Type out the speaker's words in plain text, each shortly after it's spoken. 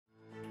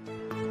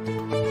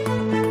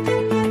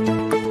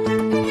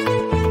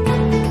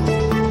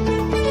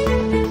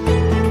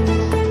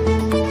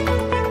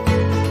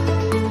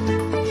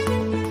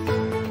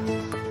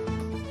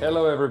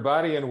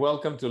everybody, and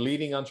welcome to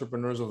Leading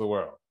Entrepreneurs of the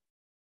World.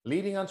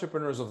 Leading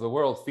Entrepreneurs of the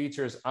World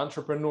features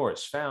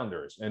entrepreneurs,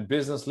 founders, and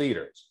business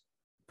leaders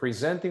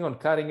presenting on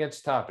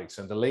cutting-edge topics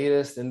and the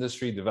latest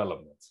industry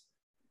developments.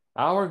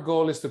 Our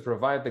goal is to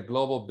provide the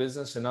global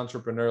business and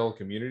entrepreneurial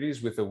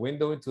communities with a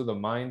window into the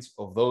minds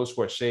of those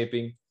who are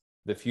shaping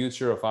the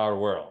future of our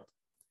world.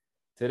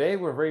 Today,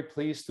 we're very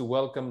pleased to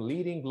welcome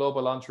leading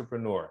global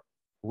entrepreneur,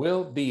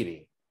 Will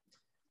Beattie.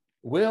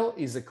 Will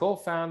is the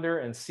co-founder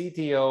and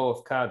CTO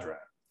of Kaddra.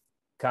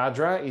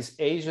 Kaddra is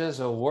Asia's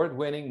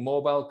award-winning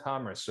mobile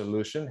commerce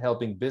solution,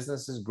 helping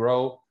businesses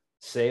grow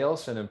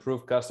sales and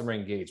improve customer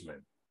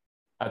engagement.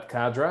 At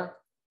Kaddra,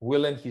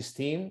 Will and his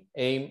team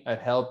aim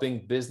at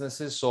helping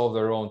businesses solve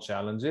their own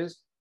challenges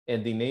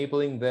and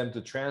enabling them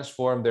to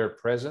transform their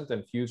present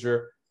and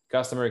future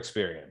customer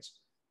experience.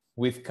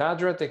 With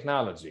Kaddra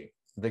technology,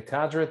 the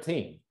Kaddra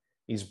team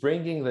is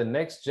bringing the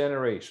next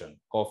generation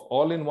of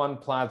all-in-one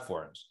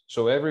platforms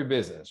so every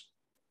business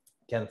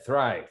can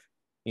thrive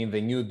in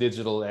the new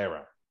digital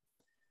era.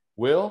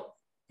 Will,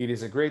 it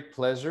is a great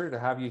pleasure to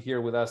have you here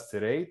with us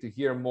today to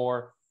hear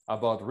more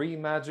about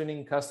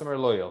reimagining customer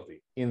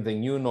loyalty in the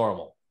new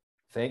normal.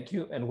 Thank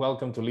you and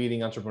welcome to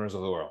Leading Entrepreneurs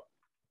of the World.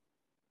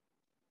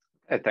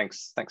 Hey,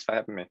 thanks for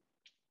having me.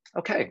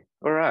 Okay,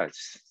 all right.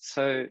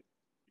 So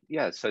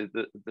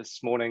this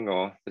morning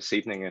or this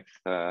evening, if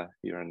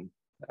you're in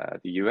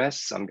the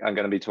US, I'm going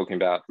to be talking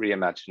about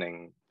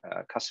reimagining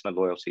customer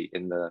loyalty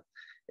in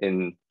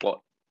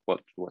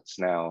what's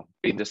now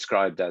been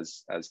described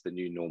as the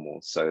new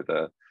normal. So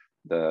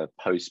the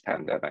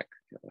post-pandemic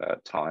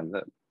time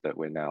that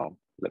we're now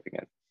living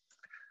in.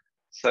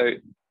 So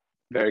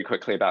very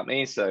quickly about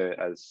me. So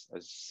as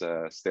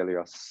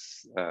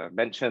Stelios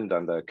mentioned,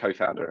 I'm the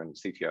co-founder and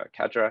CTO at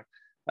Kaddra.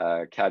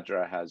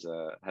 Kaddra has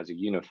a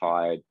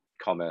unified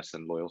commerce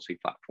and loyalty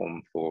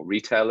platform for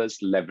retailers,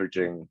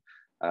 leveraging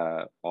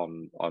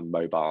on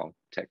mobile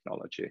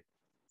technology.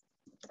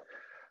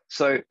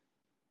 So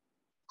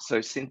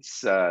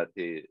since the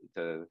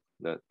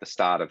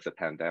start of the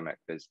pandemic,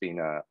 there's been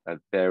a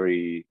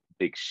very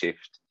big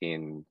shift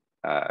in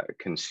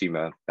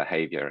consumer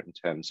behavior in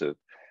terms of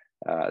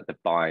the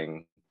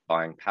buying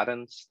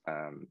patterns,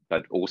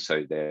 but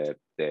also their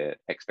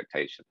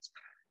expectations,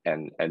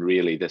 and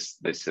really this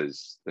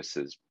has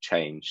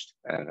changed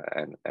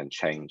and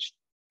changed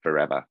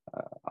forever,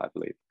 I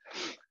believe.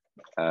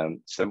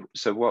 So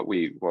what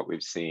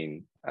we've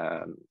seen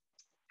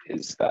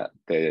is that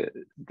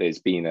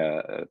there's been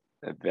a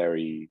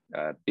very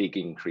big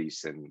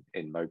increase in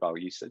mobile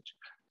usage,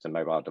 so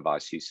mobile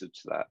device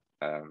usage that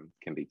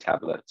can be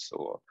tablets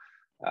or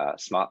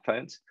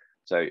smartphones.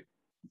 So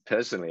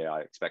personally,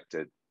 I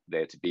expected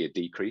there to be a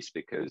decrease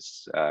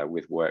because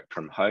with work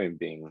from home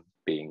being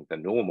the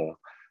normal,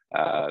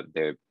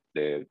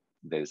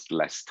 there's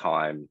less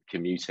time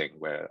commuting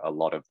where a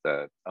lot of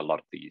the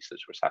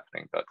usage was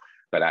happening.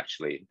 But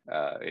actually,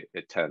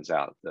 it turns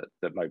out that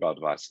the mobile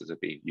devices are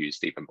being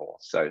used even more.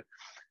 So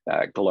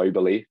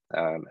globally,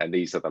 and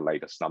these are the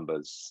latest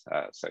numbers,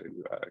 so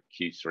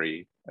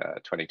Q3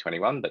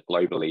 2021, but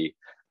globally,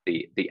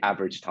 the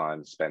average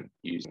time spent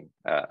using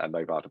a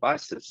mobile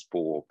device is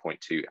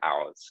 4.2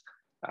 hours,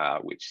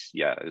 which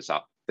is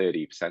up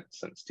 30%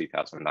 since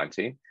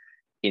 2019.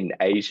 In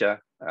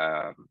Asia,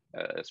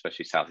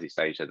 especially Southeast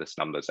Asia, this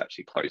number is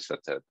actually closer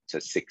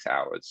to 6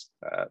 hours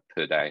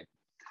per day.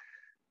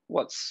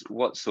 What's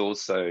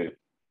also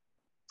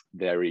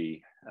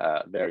very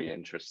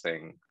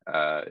interesting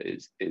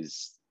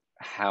is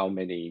how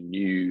many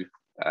new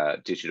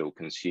digital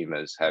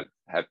consumers have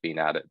been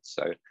added.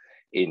 So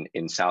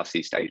in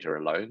Southeast Asia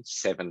alone,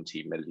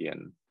 70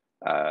 million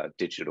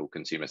digital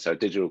consumers. So a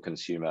digital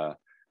consumer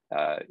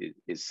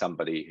is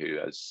somebody who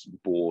has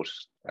bought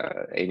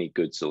any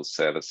goods or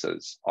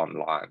services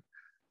online.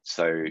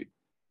 So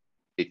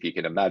if you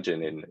can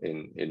imagine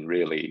in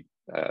really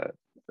a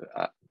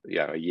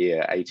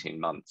year, 18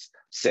 months,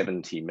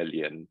 70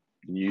 million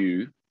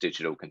new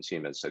digital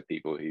consumers, so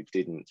people who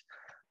didn't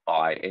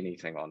buy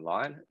anything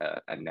online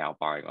and now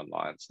buying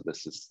online. So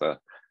this is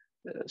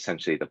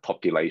essentially the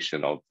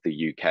population of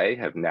the UK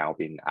have now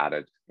been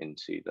added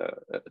into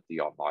the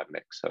online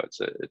mix. So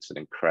it's an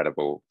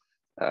incredible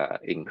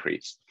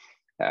increase.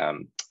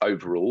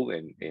 Overall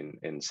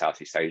in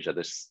Southeast Asia,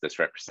 this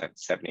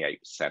represents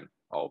 78%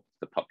 of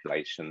the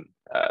population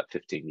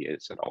 15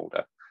 years and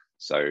older.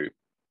 So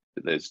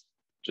there's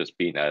just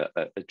been a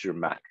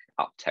dramatic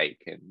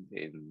uptake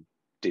in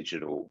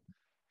digital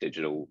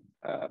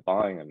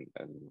buying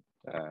and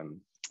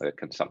the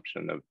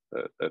consumption of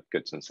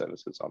goods and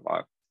services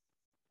online.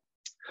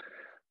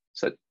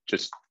 So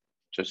here's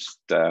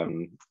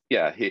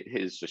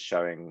just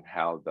showing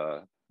how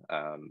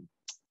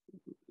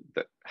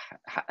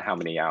how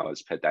many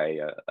hours per day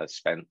are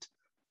spent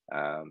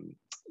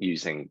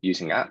using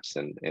apps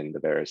in the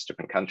various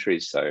different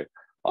countries. So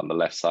on the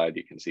left side,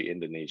 you can see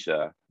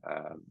Indonesia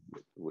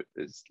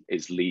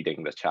is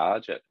leading the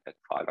charge at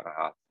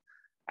 5.5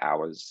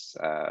 hours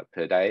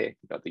per day.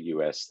 You've got the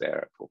US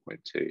there at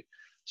 4.2.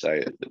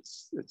 So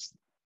it's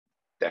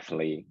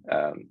definitely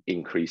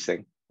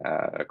increasing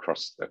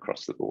across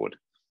the board.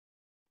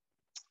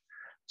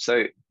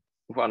 So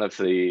one of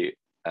the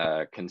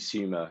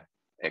consumer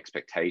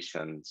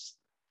expectations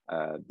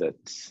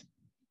that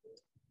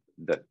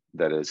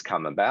has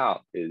come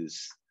about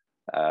is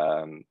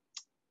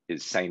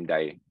same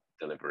day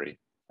delivery.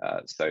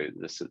 So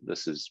this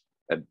is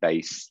a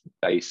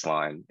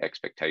baseline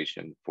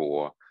expectation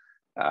for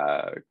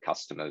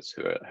customers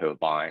who are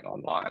buying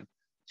online.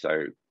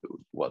 So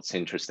what's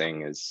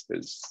interesting is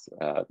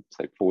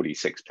so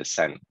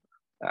 46%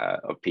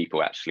 of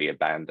people actually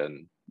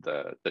abandon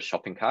the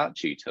shopping cart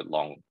due to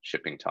long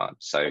shipping times.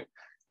 So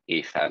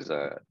if as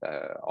a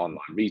online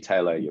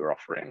retailer you're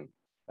offering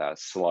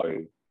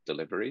slow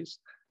deliveries,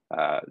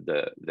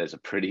 there's a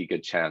pretty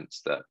good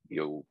chance that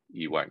you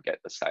won't get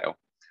the sale.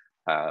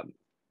 An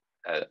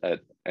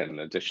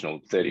additional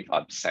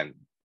 35%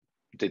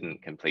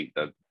 didn't complete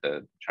the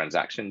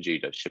transaction due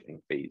to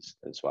shipping fees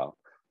as well.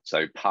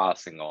 So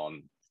passing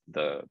on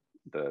the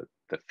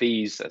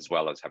fees as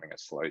well as having a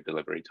slow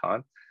delivery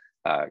time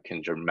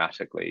can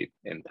dramatically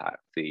impact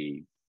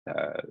the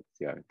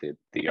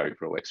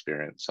overall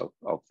experience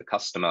of the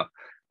customer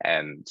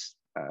and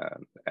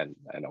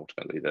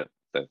ultimately the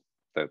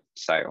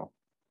sale.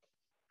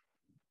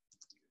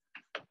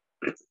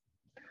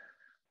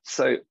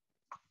 So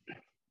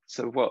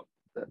what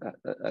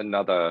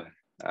another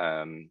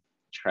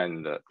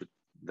trend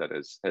that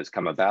has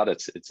come about,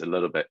 it's a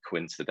little bit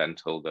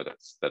coincidental that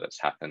it's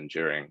happened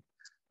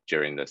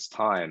during this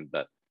time,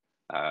 but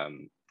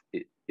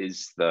it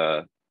is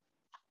the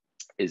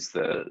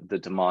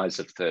demise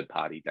of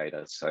third-party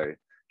data. So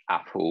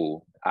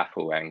Apple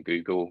and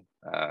Google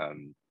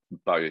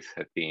both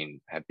have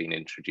been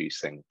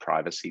introducing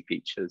privacy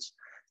features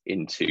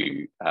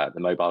into the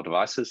mobile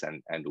devices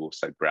and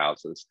also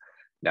browsers.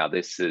 Now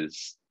this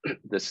is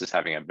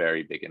having a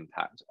very big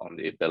impact on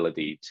the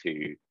ability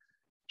to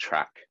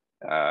track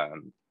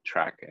and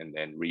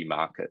then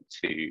remarket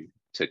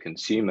to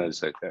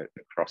consumers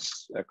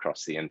across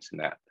the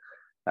internet.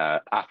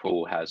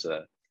 Apple has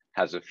a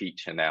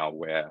feature now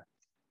where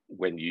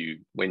when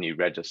you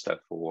register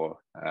for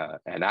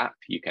an app,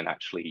 you can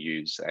actually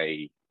use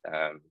a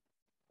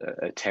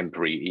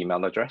temporary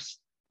email address.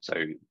 So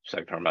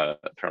from a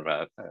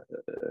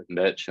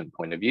merchant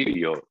point of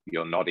view,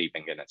 you're not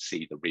even going to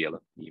see the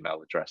real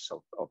email address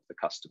of the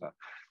customer.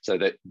 So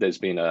there's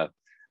been a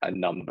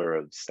number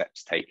of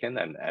steps taken,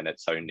 and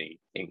it's only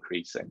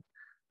increasing.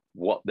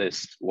 What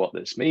this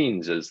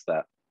means is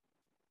that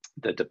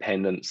the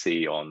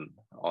dependency on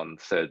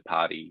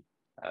third-party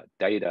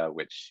data,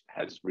 which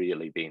has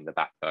really been the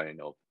backbone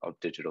of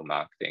digital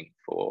marketing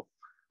for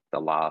the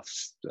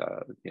last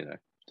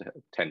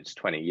 10 to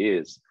 20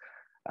 years,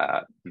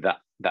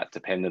 that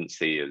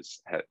dependency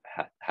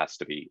has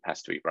to be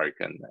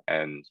broken,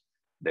 and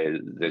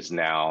there's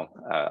now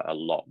a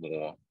lot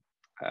more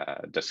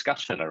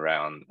discussion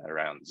around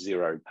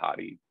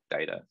zero-party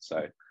data.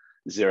 So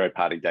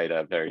zero-party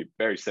data, very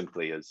very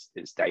simply, is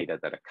data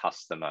that a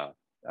customer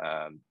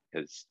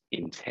has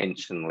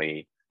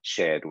intentionally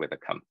shared with a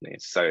company.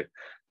 So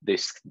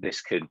this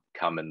could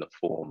come in the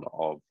form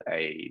of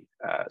a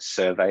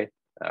survey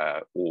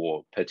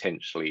or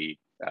potentially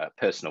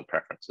personal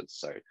preferences.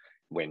 So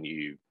when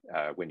you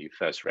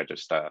first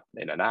register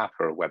in an app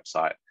or a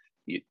website,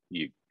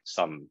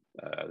 some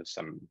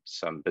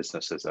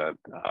businesses are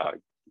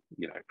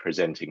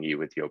presenting you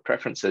with your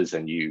preferences,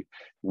 and you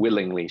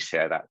willingly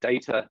share that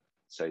data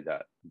so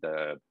that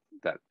the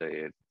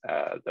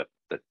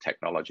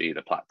technology,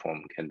 the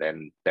platform, can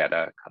then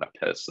better kind of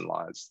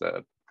personalize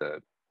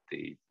the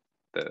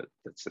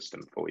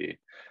system for you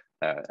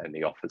and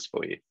the offers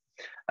for you.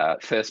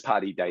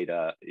 First-party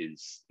data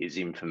is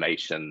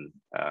information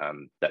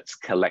that's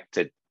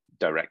collected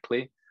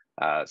directly.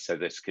 So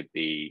this could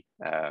be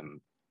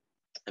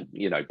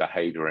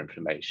behavior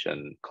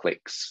information,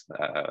 clicks,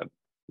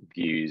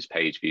 views,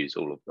 page views,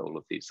 all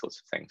of these sorts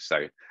of things.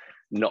 So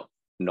not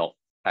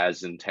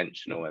as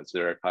intentional as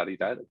zero-party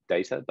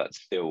data, but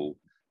still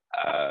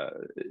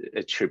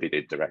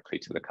attributed directly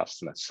to the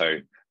customer.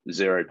 So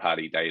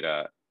zero-party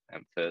data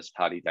and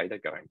first-party data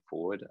going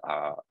forward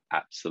are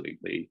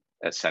absolutely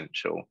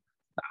essential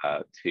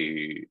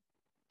to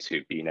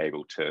being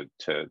able to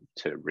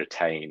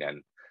retain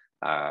and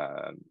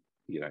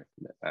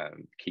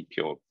keep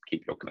your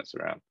customers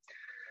around.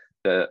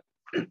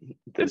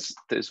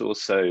 There's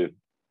also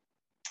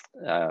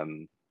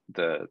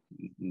the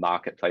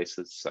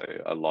marketplaces. So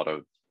a lot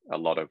of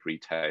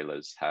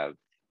retailers have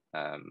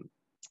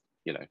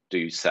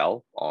do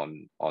sell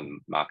on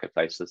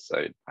marketplaces.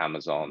 So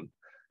Amazon,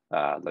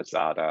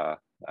 Lazada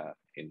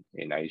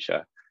in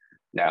Asia.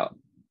 Now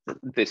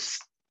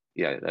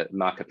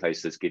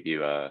marketplaces give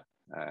you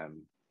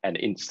an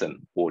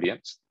instant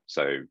audience.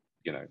 So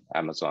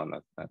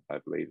Amazon, I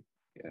believe,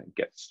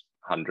 gets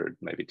 100,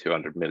 maybe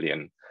 200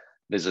 million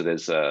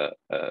visitors a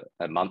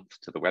month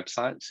to the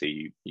website. So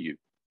you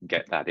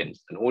get that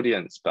instant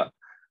audience, but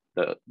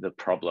the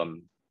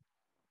problem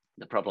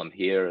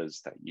here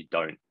is that you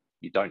don't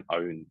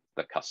own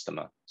the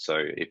customer. So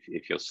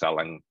if you're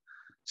selling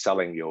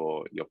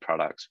your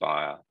products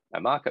via a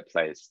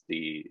marketplace,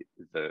 the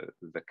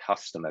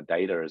customer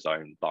data is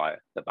owned by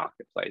the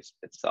marketplace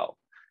itself,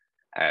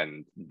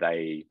 and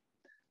they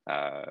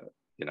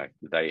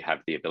they have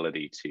the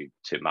ability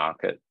to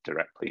market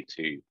directly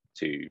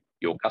to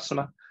your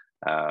customer,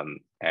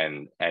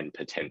 and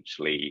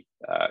potentially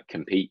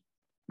compete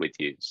with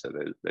you. So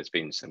there's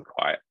been some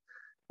quite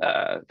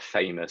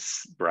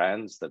famous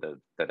brands that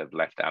have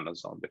left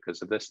Amazon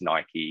because of this.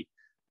 Nike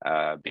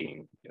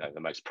being the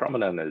most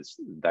prominent, is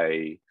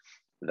they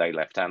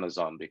left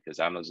Amazon because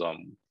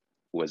Amazon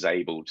was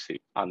able to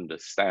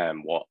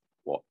understand what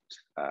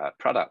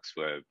products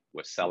were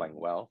selling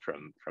well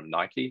from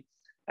Nike,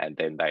 and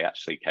then they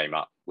actually came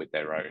up with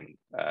their own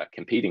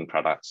competing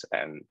products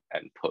and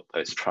put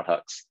those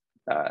products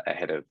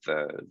ahead of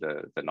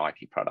the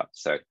Nike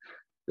products. So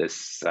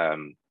this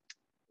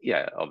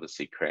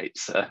obviously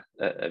creates a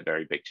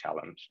very big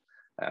challenge,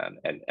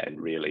 and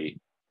really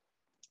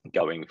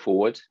going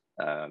forward,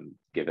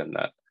 given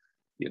that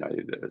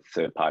the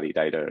third-party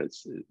data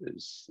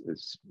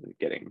is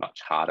getting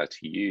much harder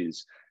to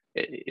use,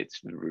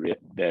 it's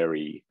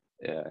very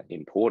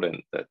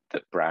important that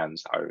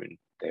brands own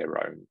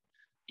their own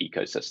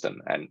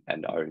ecosystem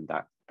and own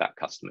that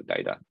customer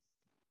data.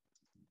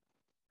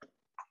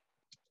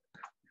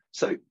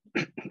 So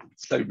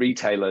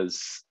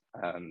retailers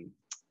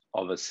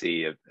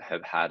obviously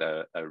have had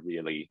a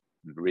really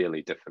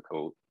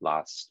difficult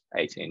last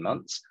 18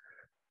 months.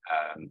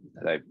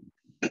 They've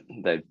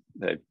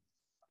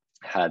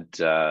had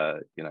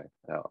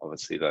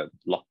obviously the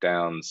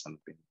lockdowns, and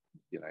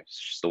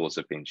stores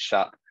have been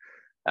shut,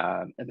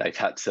 and they've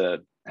had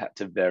to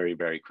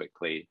very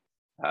quickly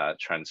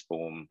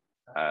transform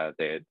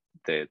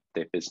their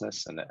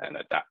business and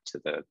adapt to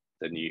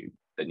the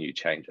new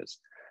changes.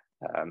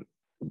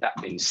 That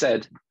being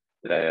said,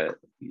 the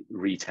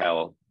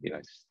retail,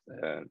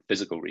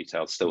 physical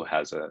retail still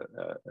has a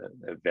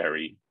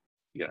very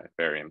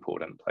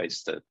important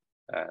place to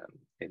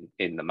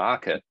in the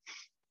market.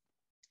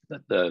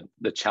 But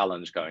the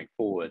challenge going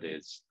forward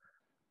is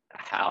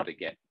how to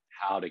get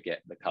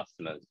the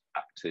customers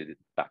back to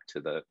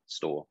the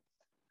store,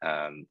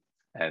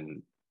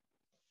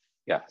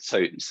 so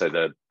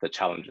the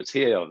challenges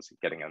here, obviously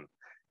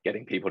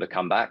getting people to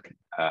come back.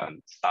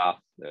 Staff,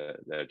 there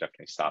are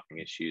definitely staffing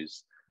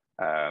issues.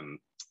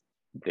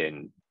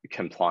 Then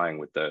complying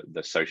with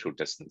the social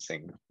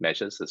distancing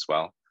measures as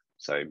well.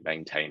 So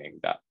maintaining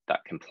that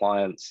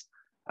compliance.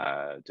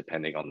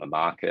 Depending on the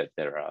market,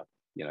 there are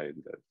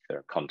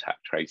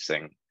contact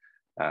tracing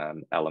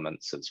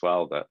elements as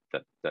well that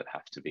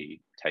have to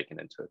be taken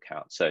into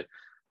account. So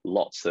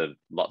lots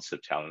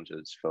of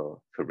challenges for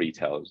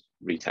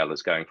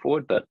retailers going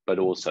forward, but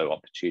also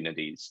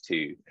opportunities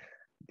to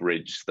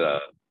bridge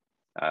the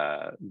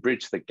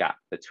gap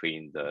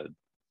between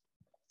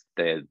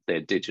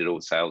their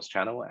digital sales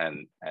channel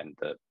and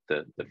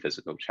the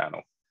physical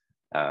channel.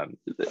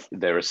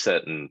 There are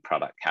certain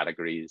product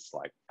categories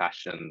like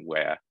fashion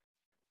where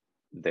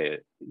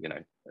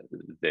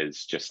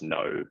there's just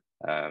no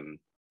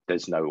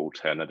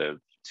alternative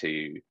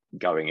to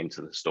going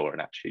into the store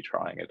and actually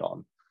trying it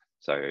on.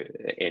 So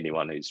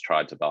anyone who's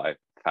tried to buy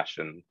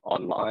fashion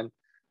online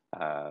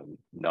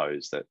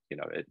knows that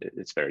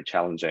it's very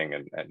challenging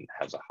and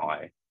has a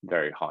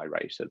very high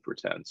rate of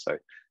return. So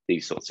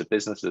these sorts of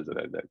businesses,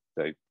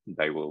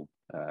 they will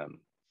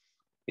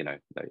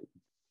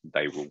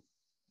they will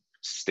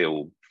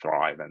still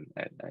thrive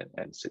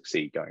and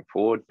succeed going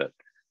forward, but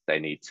they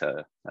need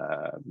to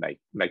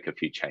make a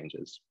few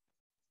changes.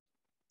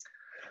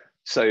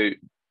 So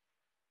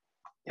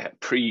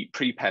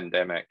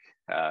pre-pandemic,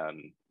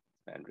 and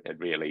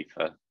really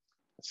for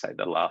say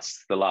the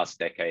last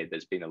decade,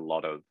 there's been a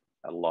lot of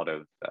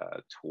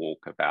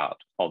talk about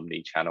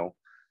omni-channel.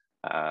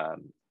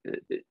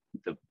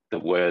 The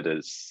word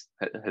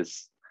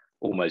has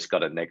almost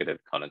got a negative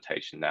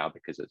connotation now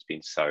because it's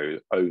been so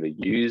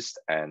overused,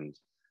 and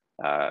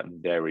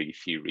very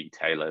few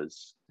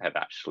retailers have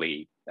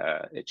actually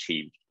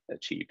achieved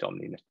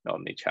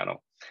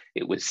omni-channel.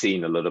 It was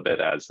seen a little bit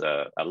as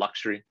a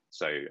luxury,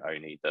 so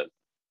only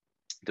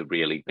the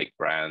really big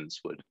brands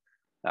would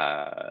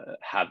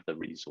have the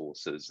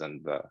resources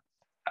and the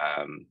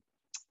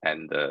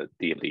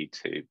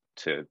ability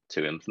to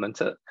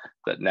implement it.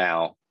 But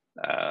now,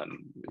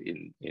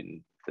 in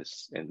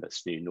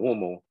this new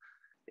normal,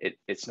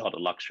 it's not a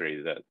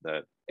luxury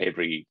that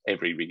every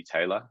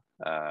retailer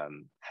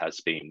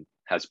has been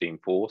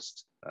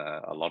forced,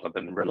 a lot of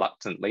them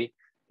reluctantly,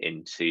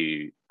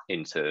 into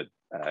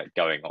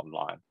going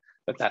online.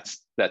 But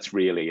that's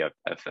really a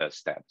first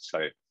step.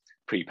 So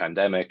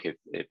pre-pandemic,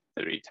 if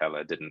the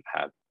retailer didn't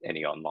have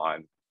any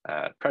online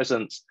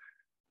presence,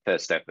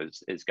 first step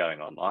is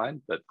going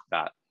online. But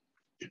that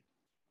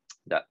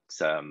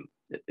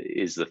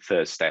is the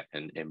first step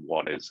in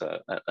what is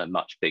a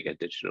much bigger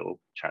digital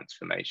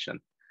transformation.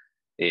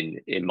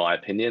 In my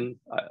opinion,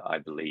 I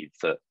believe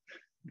that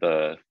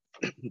the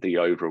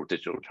overall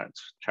digital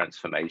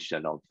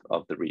transformation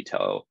of the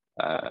retail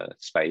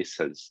space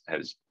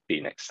has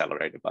been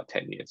accelerated by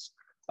 10 years.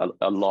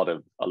 A lot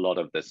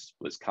of this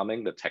was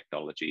coming. The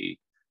technology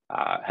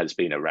has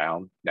been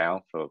around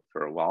now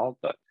for a while,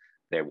 but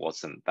there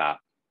wasn't that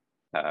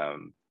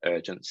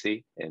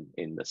urgency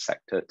in the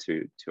sector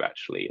to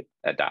actually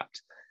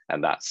adapt,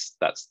 and that's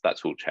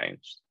all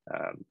changed.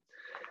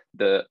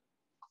 The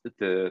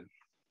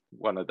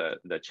one of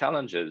the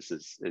challenges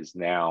is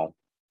now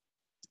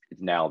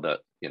that,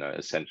 you know,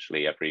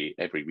 essentially every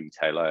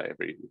retailer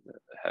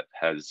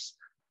has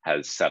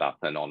set up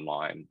an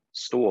online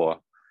store.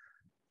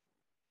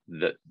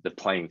 The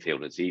playing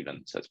field is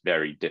even, so it's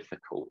very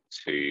difficult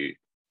to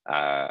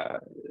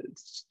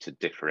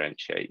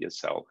differentiate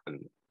yourself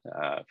and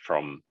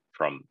from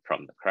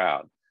the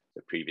crowd.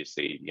 So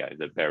previously, you know,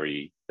 the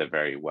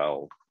very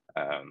well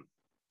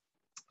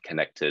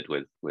connected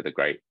with a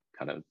great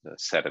kind of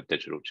set of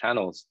digital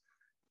channels,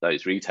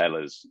 those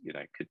retailers, you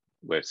know,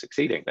 were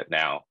succeeding, but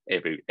now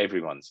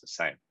everyone's the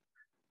same.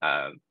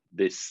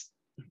 This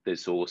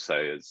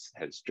also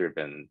has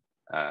driven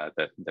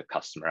the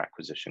customer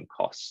acquisition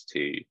costs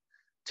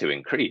to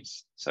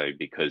increase. So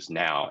because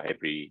now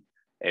every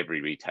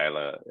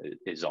retailer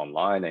is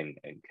online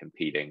and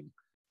competing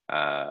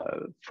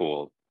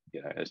for,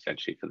 you know,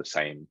 essentially for the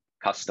same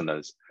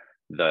customers,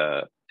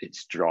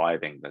 it's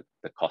driving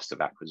the cost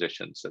of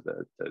acquisition. So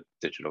the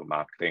digital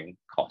marketing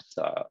costs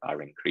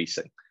are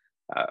increasing,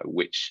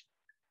 which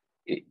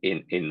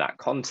in that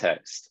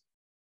context,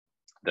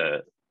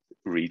 the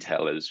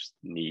retailers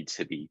need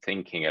to be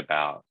thinking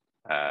about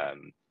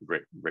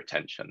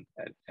retention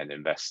and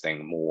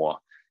investing more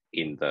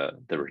in the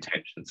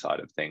retention side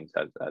of things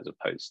as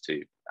opposed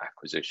to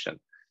acquisition,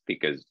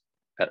 because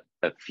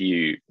a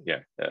few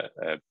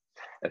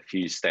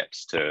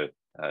steps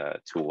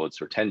towards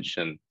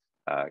retention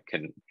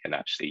can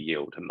actually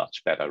yield a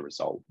much better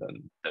result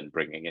than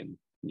bringing in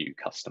new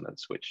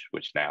customers,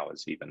 which now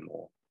is even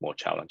more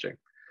challenging.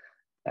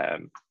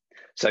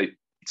 So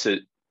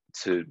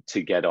to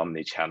get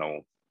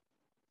omni-channel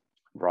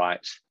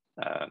right,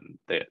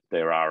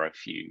 there are a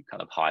few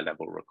kind of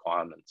high-level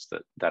requirements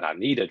that are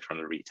needed from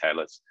the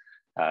retailers.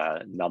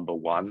 Number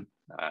one,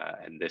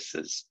 and this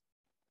is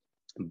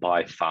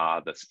by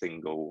far the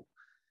single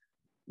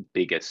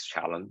biggest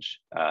challenge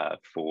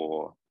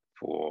for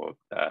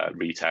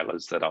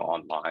retailers that are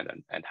online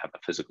and have a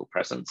physical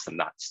presence, and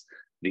that's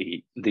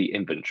the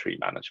inventory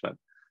management.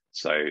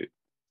 So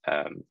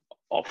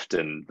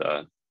often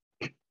the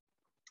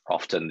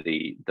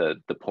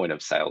point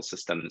of sale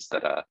systems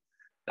that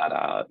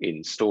are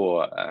in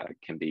store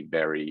can be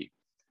very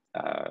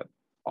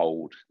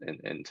old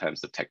in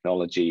terms of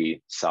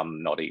technology,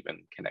 some not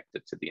even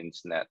connected to the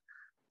internet.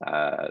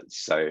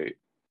 So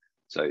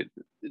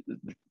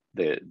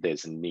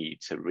there's a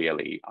need to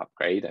really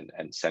upgrade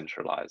and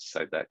centralize,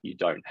 so that you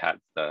don't have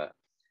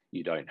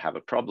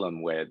a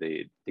problem where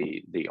the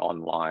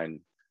online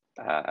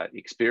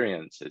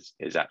experience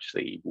is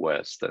actually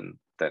worse than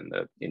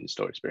the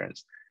in-store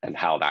experience. And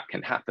how that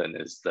can happen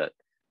is that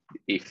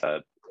if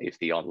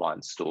the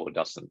online store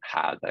doesn't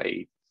have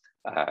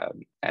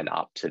an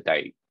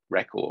up-to-date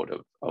record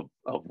of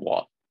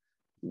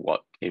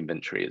what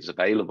inventory is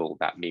available,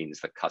 that means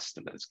that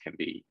customers can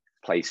be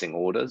placing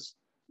orders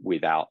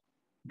without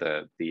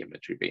the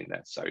inventory being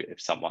there. So if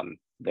someone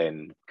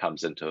then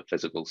comes into a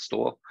physical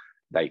store,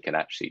 they can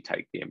actually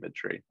take the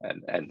inventory,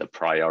 and the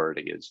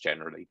priority is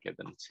generally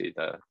given to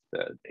the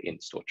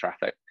in-store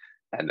traffic.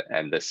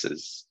 And this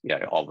is, you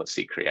know,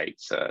 obviously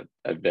creates a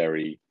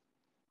very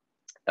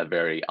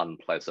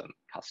unpleasant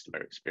customer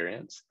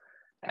experience,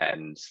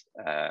 and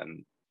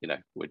you know,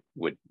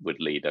 would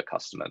lead a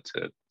customer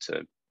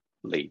to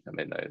leave. I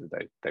mean,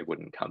 they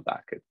wouldn't come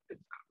back if that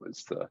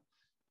was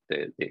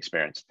the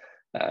experience.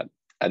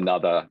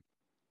 Another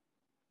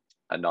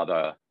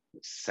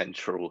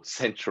central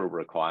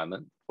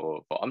requirement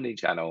for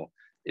omnichannel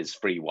is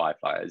free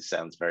Wi-Fi. It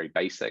sounds very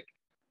basic,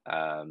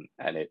 and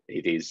it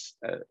is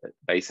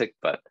basic,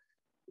 but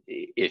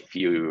if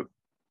you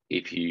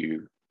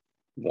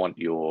want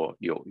your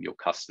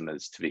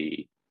customers to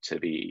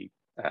be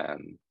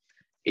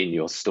in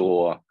your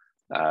store,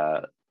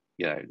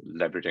 you know,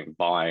 leveraging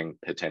buying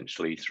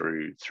potentially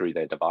through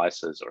their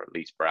devices, or at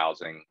least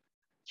browsing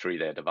through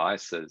their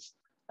devices,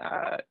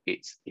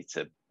 it's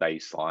a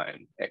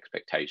baseline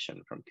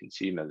expectation from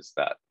consumers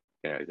that,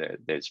 you know,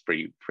 there's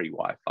free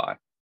Wi-Fi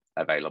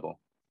available.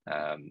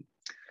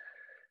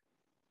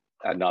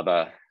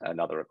 Another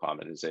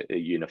requirement is a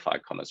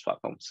unified commerce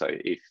platform. So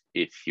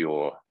if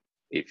you're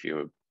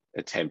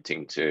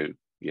attempting to,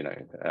 you know,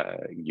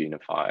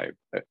 unify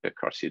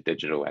across your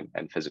digital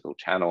and physical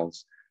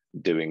channels,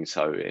 doing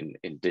so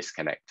in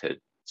disconnected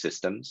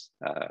systems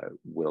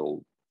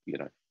will, you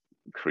know,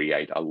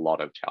 create a lot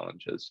of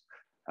challenges,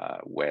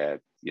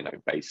 where, you know,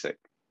 basic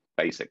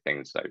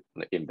things, so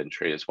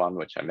inventory is one,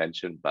 which I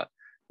mentioned, but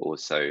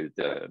also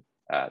the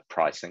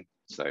pricing.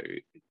 So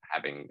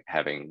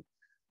having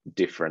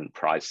different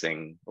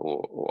pricing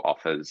or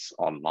offers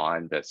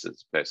online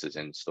versus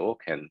in store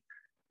can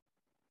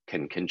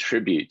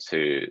contribute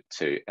to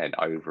an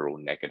overall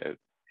negative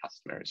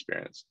customer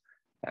experience.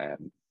 I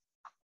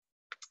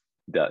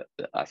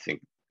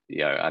think,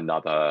 you know,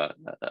 another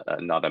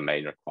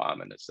main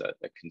requirement is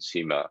a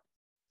consumer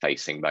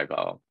facing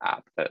mobile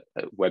app.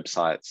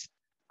 Websites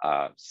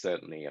are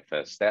certainly a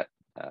first step,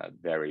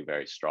 very,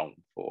 very strong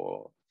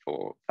for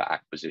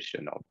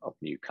acquisition of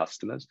new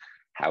customers.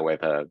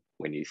 However,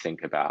 when you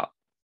think about,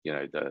 you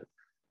know,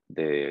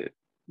 the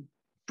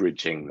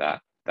bridging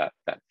that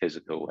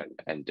physical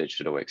and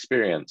digital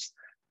experience,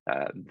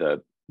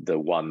 the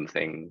one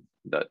thing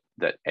that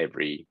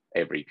every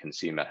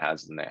consumer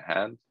has in their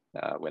hand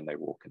when they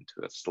walk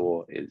into a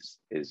store is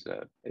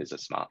a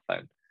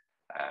smartphone.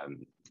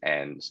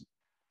 And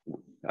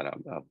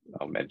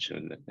I'll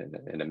mention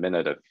in a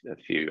minute a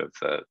few of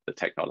the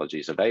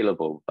technologies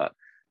available, but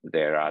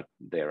there are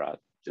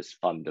just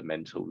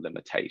fundamental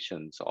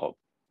limitations of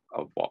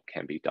what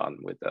can be done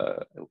with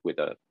a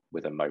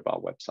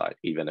mobile website,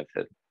 even if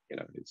it, you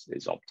know,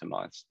 is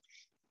optimized.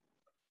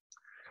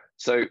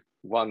 So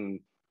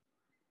one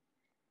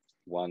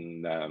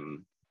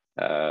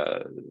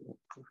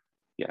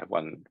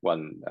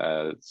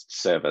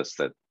service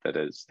that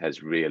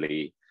has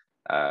really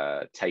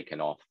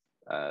taken off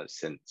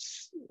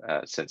since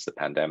the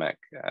pandemic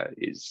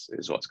is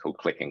what's called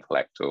click and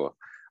collect, or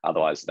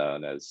otherwise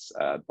known as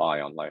buy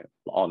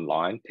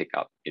online, pick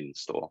up in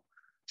store.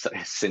 So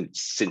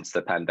since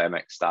the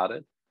pandemic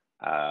started,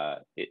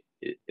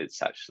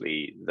 it's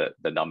actually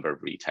the number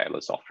of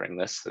retailers offering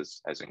this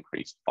has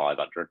increased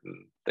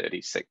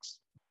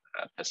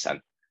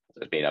 536%.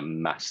 There's been a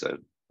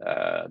massive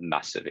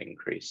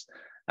increase,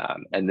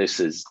 and this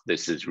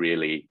is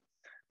really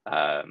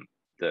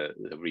the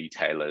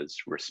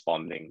retailers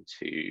responding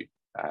to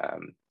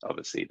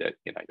obviously that,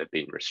 you know, there've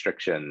been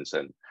restrictions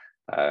and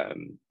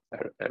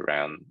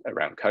around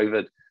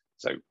COVID,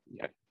 so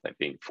you know, they've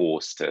been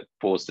forced to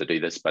do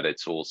this, but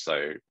it's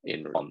also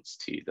in response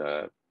to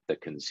the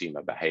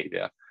consumer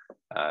behavior.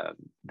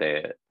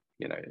 There,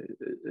 you know,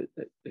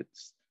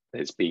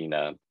 there's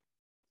been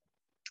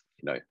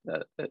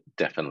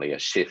definitely a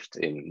shift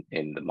in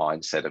the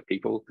mindset of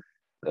people.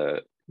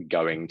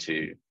 Going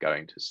to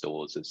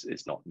stores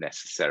is not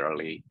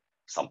necessarily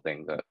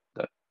something that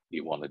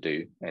you want to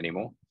do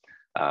anymore.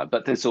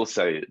 But there's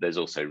also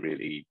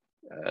really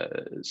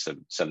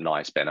some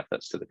nice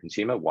benefits to the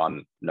consumer.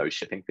 One, no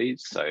shipping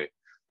fees. So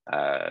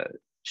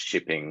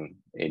shipping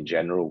in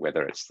general,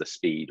 whether it's the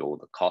speed or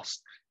the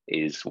cost,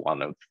 is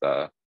one of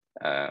the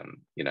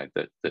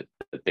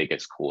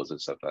biggest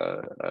causes of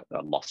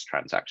a lost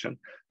transaction.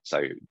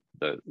 So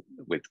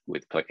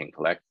with click and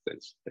collect,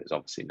 there's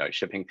obviously no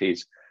shipping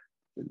fees,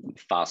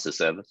 faster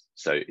service.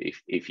 So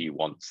if you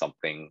want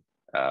something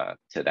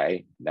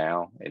today,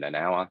 now, in an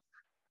hour,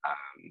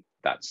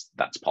 that's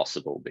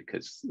possible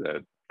because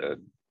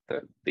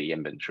the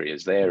inventory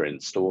is there in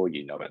store,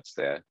 you know it's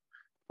there,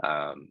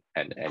 and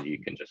you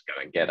can just go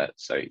and get it.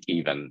 So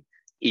even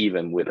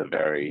with a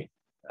very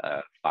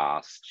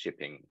fast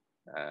shipping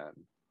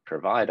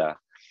provider,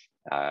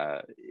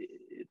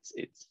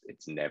 it's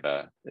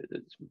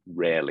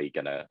rarely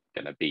gonna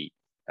beat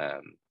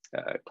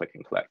click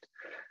and collect.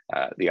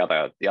 The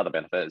other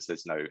benefit is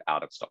there's no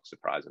out of stock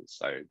surprises.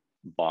 So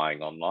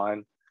buying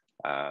online,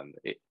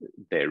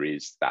 there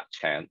is that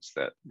chance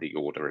that the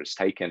order is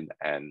taken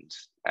and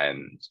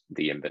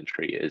the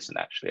inventory isn't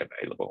actually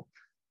available.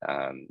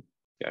 I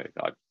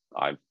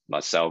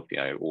myself,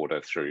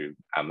 order through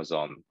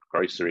Amazon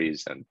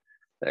groceries, and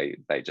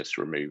they just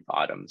remove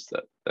items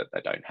that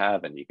they don't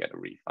have, and you get a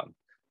refund,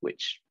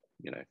 which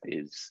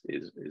is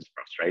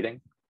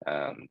frustrating.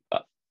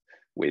 But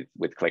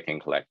with click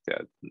and collect,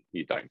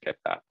 you don't get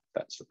that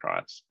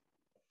surprise.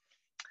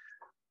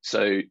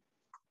 So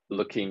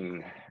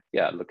looking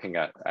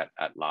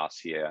at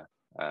last year,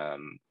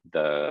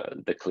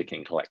 the click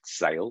and collect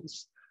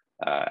sales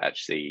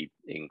actually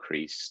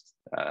increased,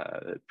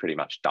 pretty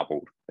much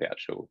doubled the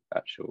actual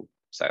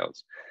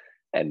sales,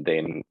 and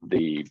then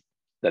the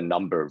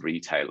number of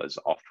retailers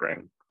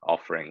offering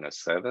a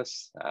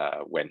service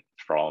went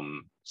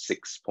from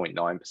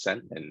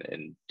 6.9%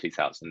 in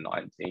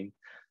 2019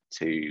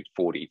 to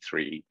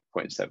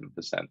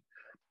 43.7%.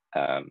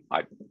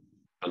 I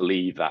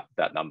believe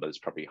that number is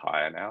probably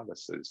higher now.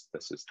 This is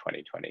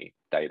 2020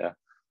 data.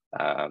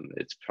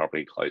 It's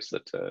probably closer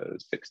to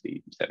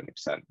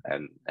 60-70%,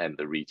 and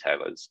the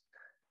retailers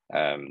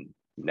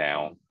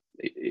now,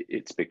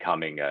 it's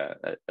becoming a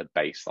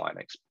baseline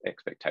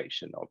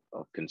expectation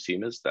of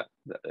consumers that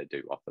they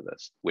do offer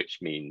this, which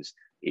means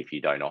if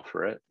you don't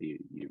offer it,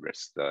 you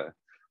risk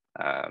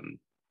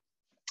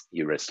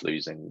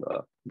losing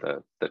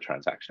the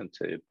transaction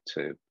to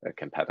a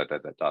competitor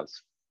that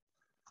does.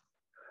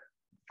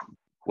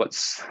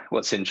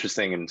 What's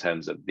interesting in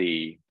terms of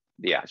the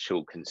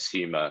actual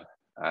consumer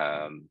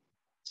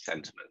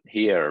sentiment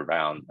here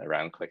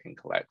around click and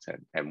collect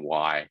and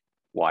why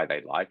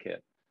they like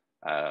it.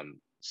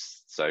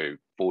 So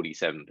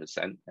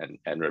 47%,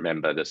 and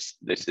remember this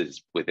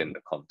is within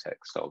the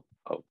context of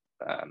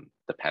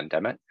the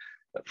pandemic,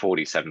 but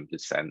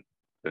 47%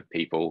 of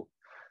people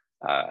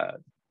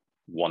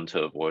want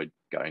to avoid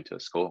going to a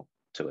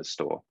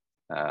store.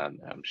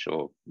 I'm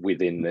sure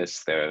within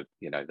this there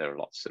are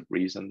lots of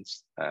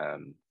reasons. I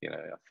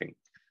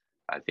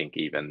think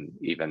even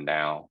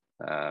now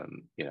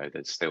You know,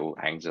 there's still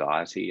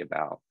anxiety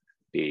about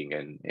being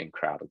in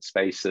crowded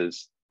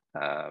spaces,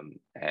 and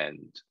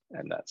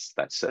that's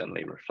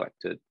certainly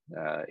reflected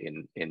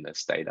in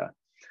this data.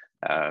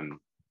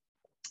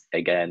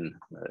 Again,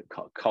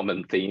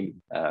 common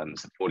theme.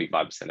 So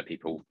 45% of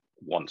people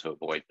want to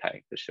avoid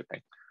paying for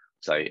shipping.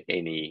 So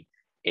any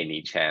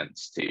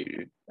chance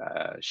to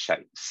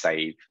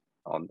save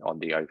on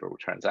the overall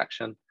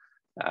transaction,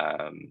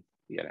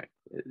 you know,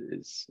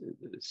 is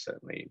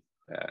certainly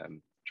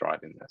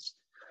driving this.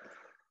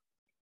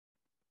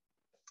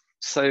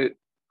 So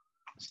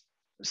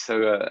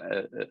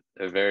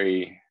a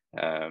very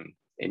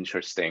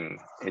interesting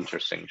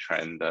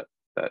trend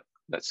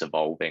that's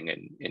evolving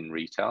in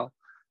retail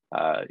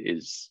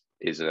is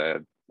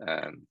a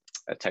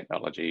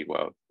technology,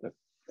 well,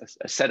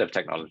 a set of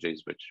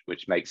technologies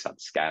which makes up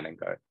Scan and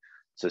Go.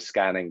 So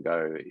Scan and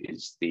Go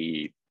is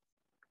the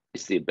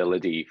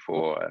ability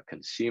for a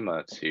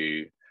consumer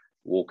to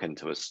walk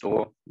into a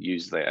store,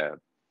 use their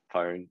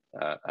phone,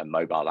 a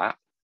mobile app,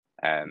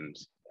 and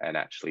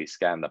actually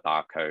scan the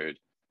barcode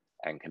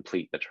and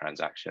complete the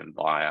transaction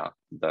via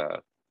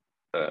the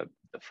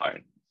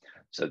phone.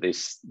 So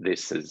this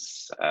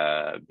has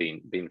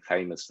been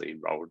famously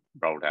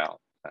rolled out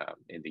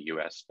in the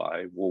US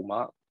by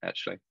Walmart,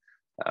 actually,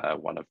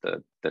 one of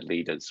the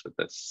leaders with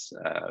this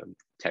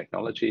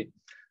technology.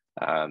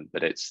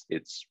 But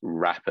it's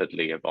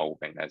rapidly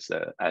evolving as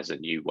a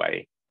new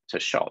way to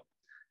shop.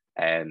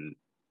 And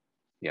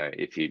you know,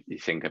 if you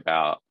think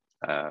about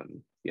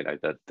you know,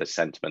 the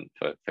sentiment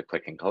for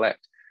click and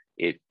collect,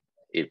 if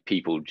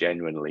people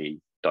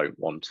genuinely don't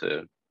want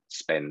to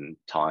spend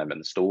time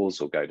in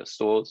stores or go to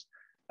stores,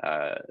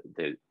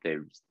 there's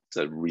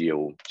a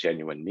real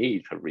genuine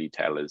need for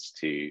retailers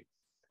to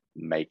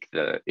make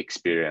the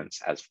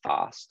experience as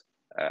fast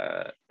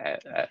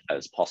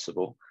as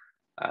possible,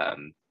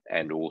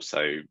 and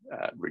also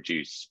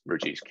reduce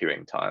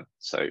queuing time.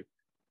 So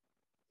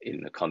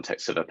in the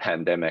context of a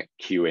pandemic,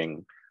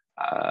 queuing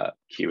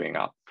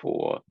up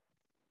for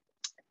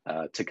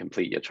to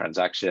complete your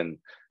transaction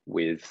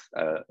with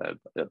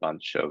a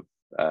bunch of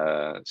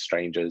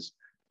strangers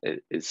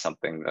is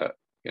something that,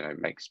 you know,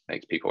 makes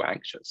people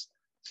anxious.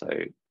 So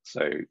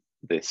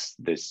this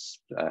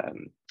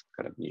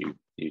kind of new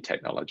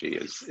technology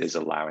is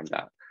allowing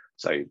that.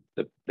 So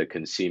the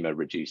consumer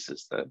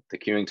reduces the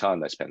queuing time.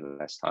 They spend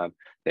less time.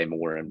 They're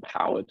more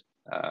empowered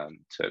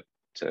to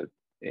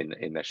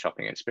in their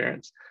shopping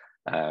experience,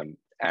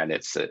 and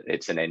it's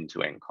an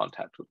end-to-end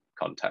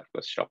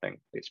contactless shopping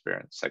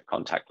experience. So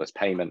contactless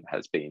payment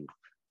has been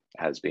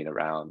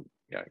around,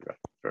 you know,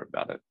 for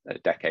about a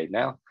decade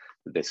now.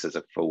 This is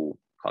a full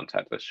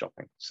contactless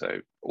shopping.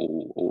 So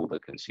all the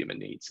consumer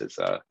needs is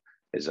a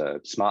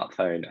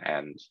smartphone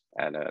and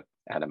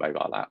a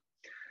mobile app.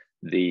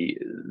 The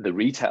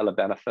retailer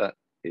benefit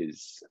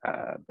is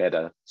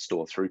better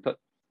store throughput,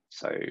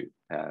 so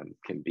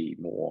can be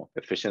more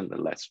efficient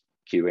and less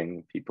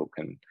queuing. People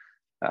can,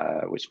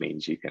 which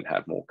means you can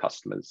have more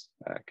customers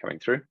coming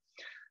through.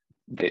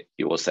 That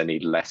you also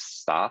need less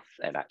staff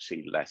and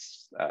actually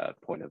less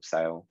point of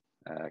sale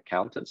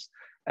counters,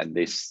 and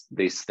this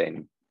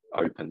then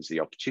opens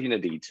the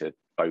opportunity to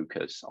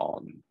focus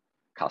on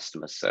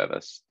customer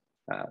service.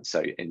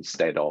 So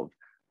instead of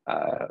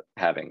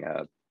having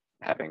a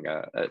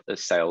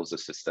sales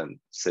assistant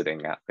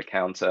sitting at the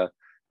counter,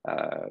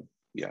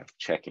 you know,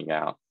 checking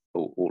out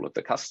all of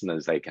the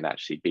customers, they can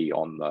actually be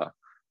on the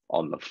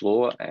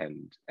floor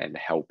and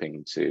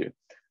helping to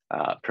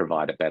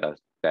provide a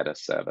better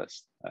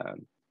service.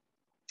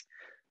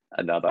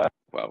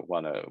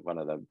 One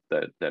of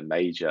the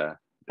major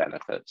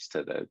benefits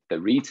to the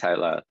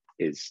retailer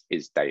is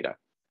data.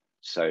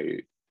 So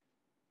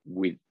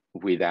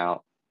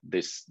without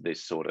this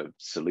sort of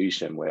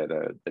solution where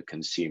the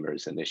consumer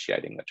is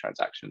initiating the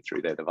transaction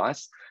through their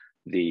device,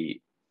 the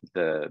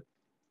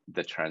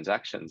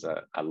transactions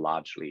are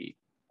largely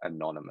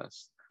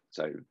anonymous.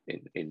 So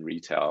in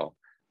retail,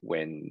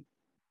 when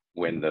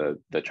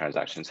the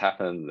transactions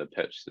happen, the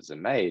purchases are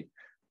made,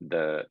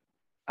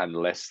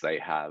 unless they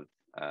have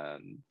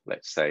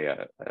let's say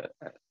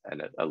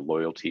a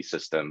loyalty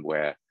system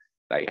where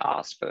they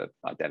ask for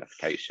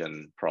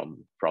identification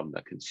from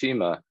the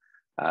consumer,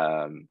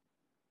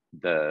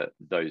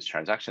 those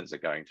transactions are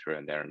going through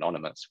and they're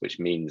anonymous, which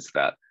means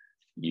that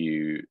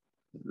the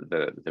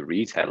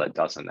retailer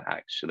doesn't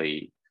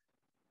actually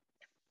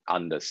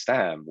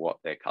understand what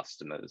their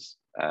customers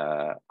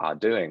are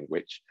doing,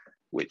 which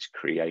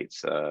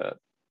creates a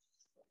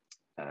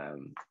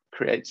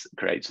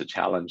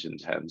challenge in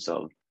terms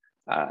of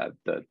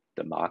the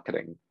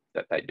marketing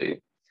that they do.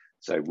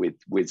 So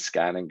with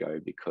Scan and Go,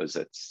 because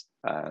it's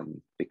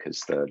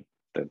because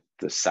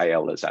the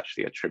sale is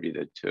actually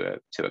attributed to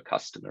a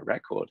customer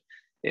record,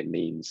 it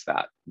means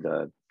that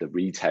the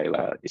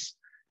retailer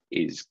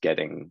is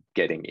getting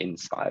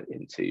insight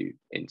into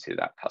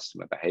that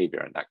customer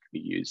behavior, and that can be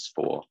used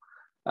for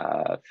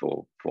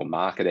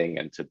marketing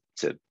and to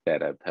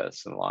better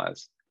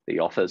personalize the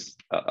offers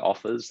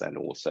and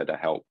also to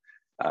help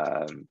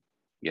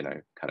you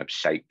know, kind of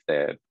shape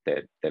their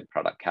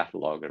product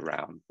catalog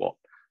around what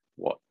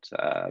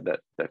the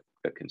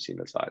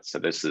consumer side. So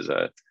this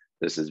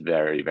is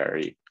very,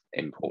 very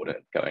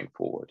important going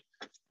forward.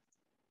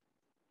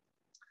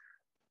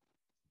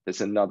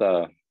 There's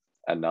another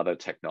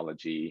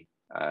technology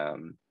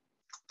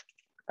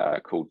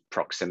called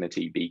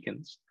proximity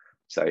beacons.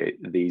 So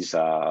these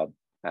are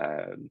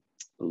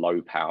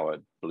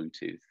low-powered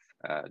Bluetooth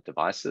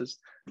devices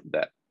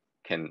that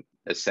can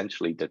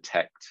essentially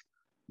detect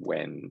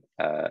when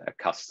a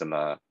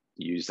customer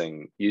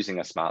using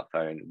a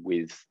smartphone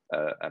with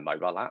a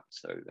mobile app,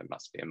 so there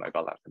must be a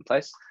mobile app in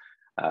place,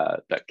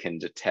 that can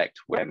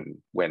detect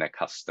when a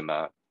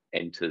customer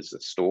enters a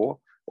store,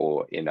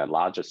 or in a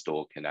larger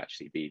store can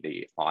actually be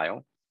the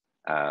aisle,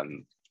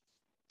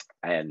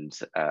 and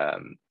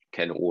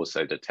can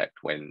also detect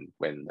when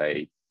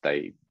they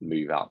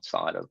move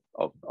outside of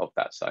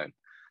that zone.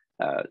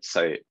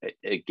 So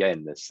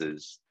again, this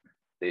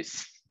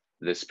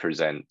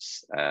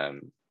presents a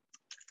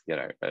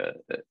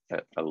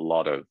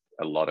lot of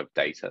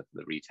data for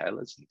the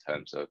retailers in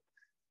terms of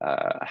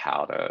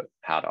how to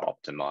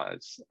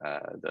optimize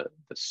the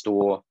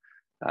store,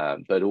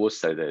 but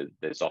also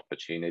there's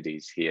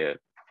opportunities here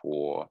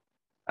for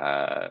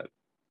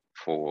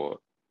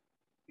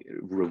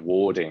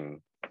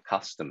rewarding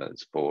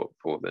customers for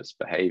this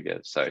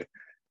behavior. So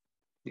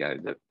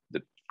the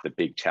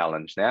big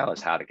challenge now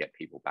is how to get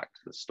people back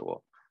to the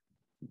store.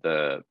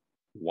 The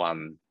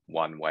one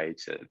way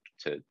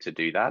to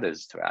do that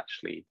is to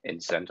actually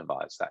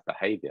incentivize that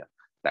behavior.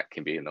 That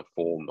can be in the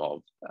form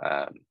of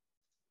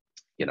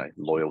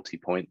loyalty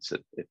points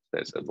if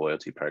there's a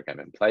loyalty program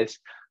in place,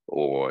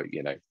 or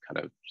kind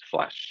of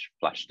flash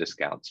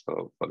discounts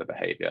for the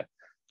behavior.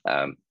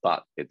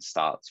 But it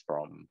starts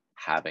from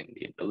having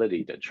the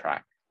ability to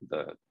track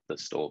the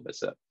store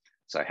visit.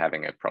 So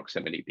having a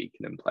proximity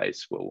beacon in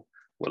place will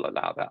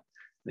allow that.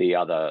 The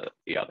other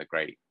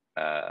great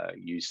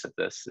use of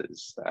this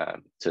is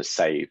to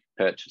save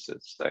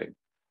purchases. So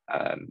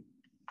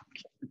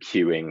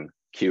queuing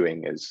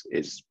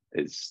is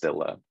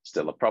still a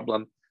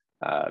problem.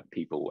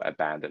 People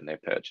abandon their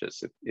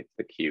purchase if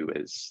the queue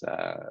is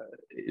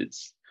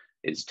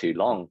too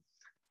long.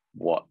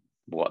 What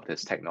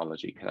this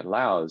technology can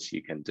allow is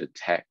you can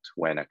detect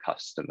when a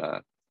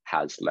customer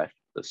has left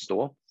the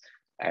store,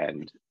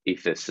 and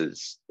if this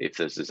is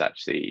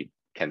actually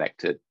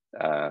connected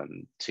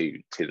to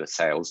the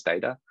sales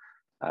data,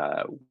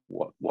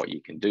 what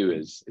you can do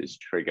is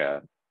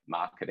trigger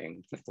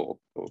marketing for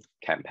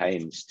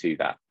campaigns to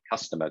that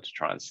customer to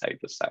try and save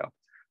the sale.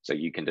 So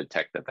you can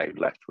detect that they've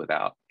left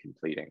without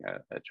completing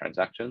a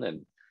transaction,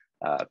 and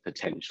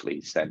potentially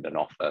send an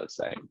offer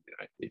saying,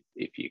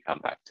 if you come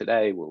back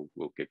today, we'll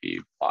give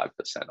you 5%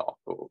 off,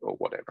 or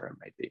whatever it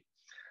may be.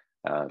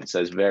 So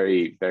it's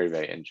very, very,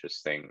 very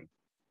interesting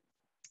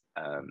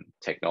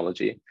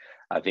technology.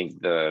 I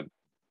think the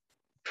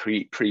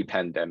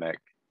pre-pandemic,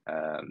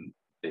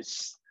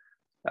 this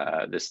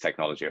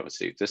technology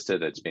obviously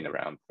existed. It's been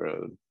around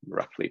for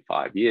roughly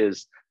 5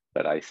 years,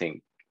 but I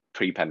think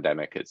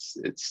pre-pandemic it's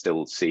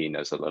still seen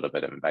as a little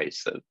bit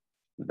invasive.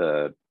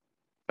 But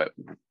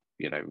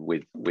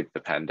with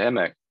the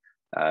pandemic,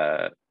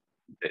 and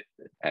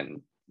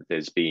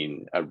there's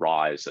been a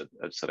rise of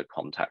sort of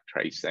contact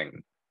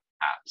tracing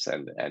apps,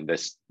 and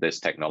this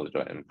technology,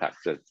 in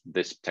fact,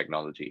 this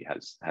technology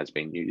has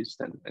been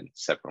used in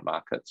several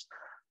markets.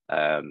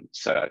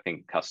 So I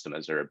think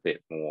customers are a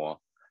bit more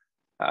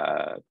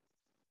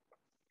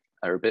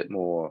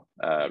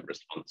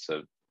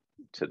responsive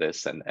to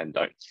this, and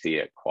don't see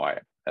it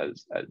quite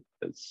as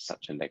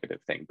such a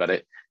negative thing. But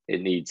it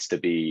needs to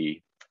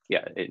be,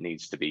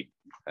 the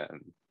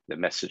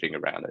messaging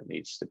around it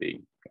needs to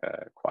be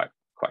quite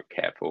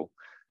careful.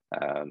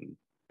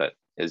 But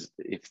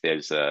if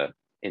there's a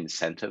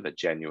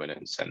genuine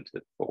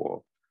incentive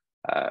for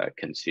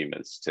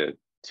consumers to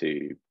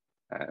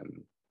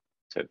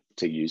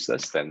use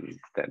this, then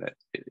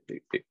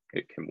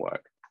it can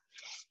work.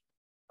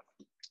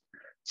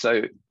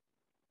 So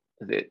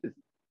the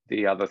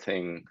other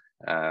thing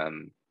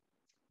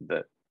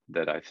that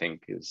I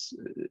think is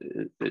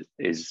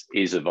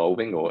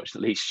evolving, or at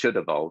least should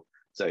evolve.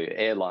 So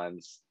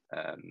airlines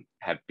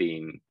have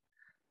been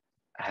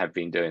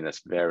doing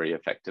this very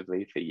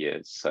effectively for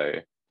years.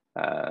 So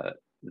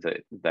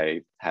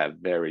they have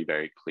very,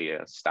 very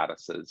clear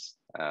statuses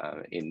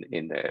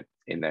in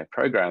their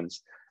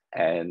programs,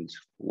 and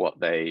what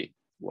they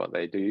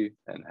do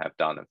and have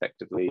done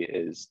effectively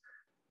is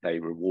they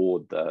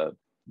reward the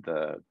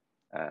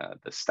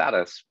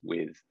status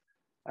with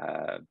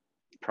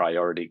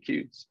priority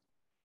queues.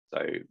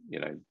 So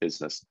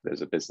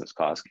there's a business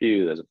class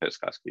queue, there's a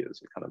first class queue,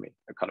 there's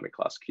economy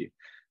class queue.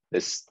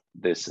 This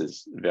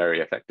is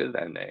very effective,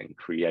 and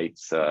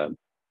creates a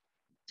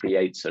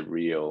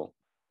real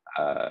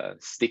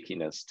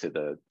stickiness to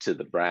the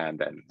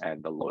brand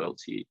and the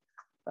loyalty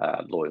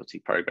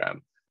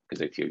program.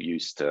 Because if you're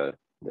used to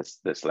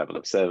this level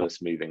of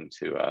service, moving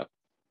to a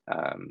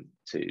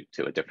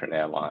different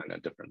airline, a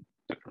different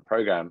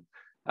program,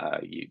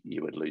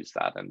 you would lose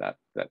that, and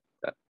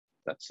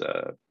that's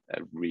a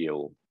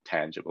real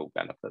tangible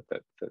benefit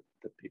that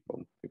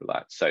people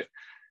like. So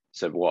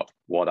So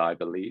what I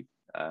believe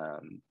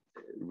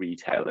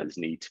retailers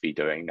need to be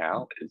doing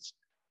now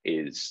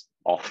is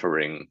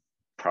offering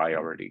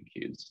priority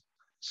queues.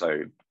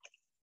 So,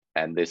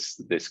 and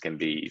this can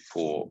be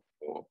for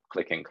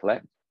click and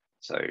collect.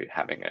 So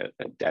having a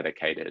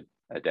dedicated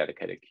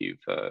queue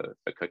for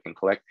click and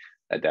collect,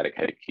 a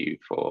dedicated queue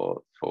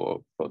for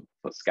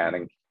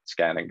scan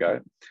and go,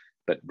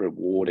 but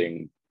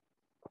rewarding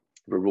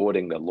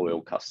the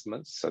loyal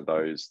customers. So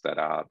those that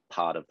are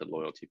part of the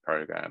loyalty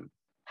program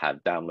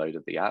have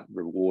downloaded the app,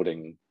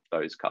 rewarding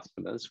those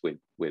customers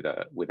with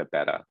a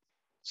better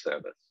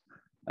service.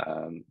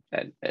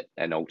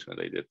 And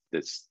ultimately,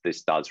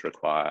 this does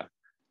require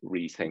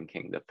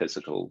rethinking the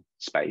physical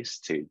space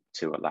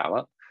to allow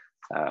it.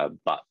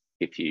 But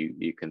if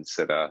you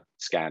consider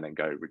scan and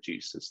go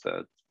reduces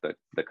the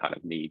kind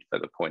of need for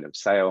the point of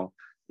sale,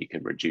 you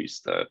can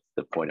reduce the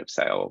point of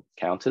sale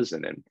counters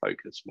and then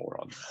focus more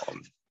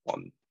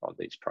on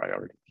these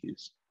priority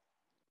queues.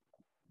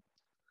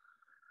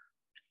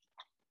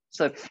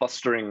 So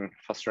fostering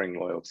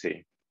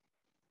loyalty.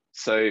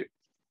 So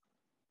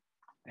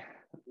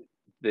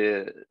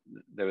there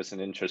was an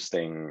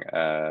interesting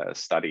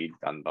study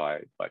done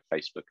by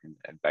Facebook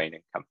and Bain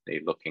and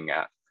Company looking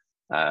at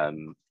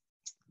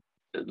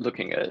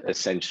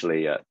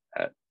essentially at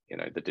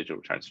the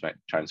digital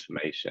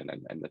transformation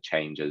and the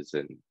changes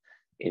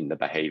in the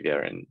behavior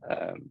and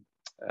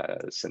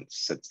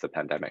since the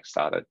pandemic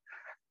started.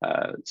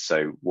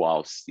 So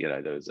whilst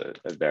there was a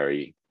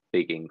very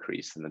big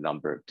increase in the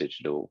number of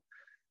digital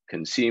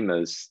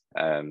consumers,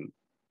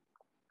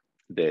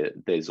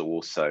 there's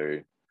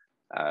also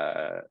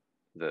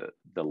the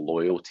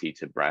loyalty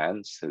to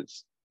brands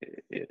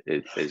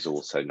is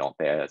also not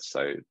there.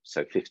 So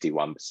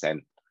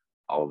 51%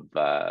 of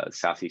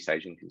Southeast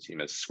Asian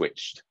consumers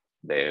switched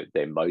their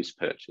most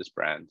purchased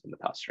brand in the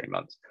past 3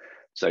 months.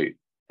 So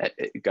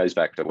it goes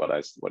back to what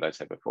I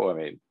said before.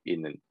 I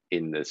mean,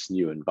 in this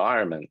new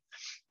environment,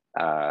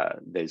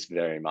 there's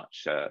very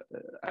much a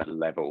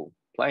level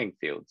playing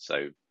field.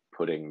 So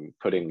putting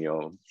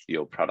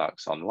your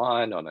products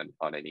online on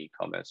an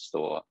e-commerce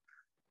store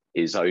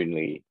is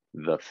only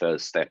the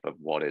first step of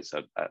what is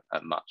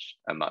a much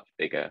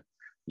bigger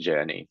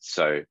journey.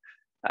 So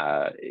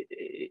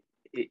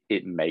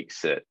it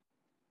makes it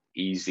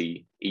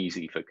easy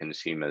for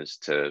consumers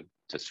to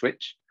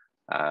switch,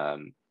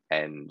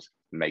 and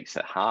makes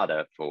it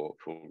harder for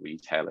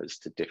retailers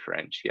to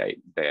differentiate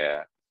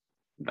their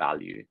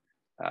value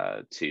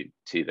to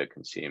the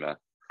consumer.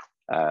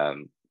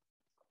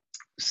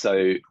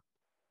 So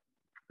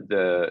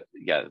the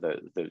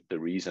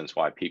reasons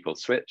why people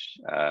switch,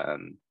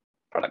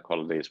 product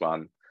quality is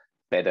one,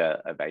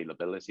 better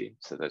availability.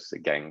 So this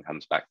again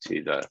comes back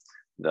to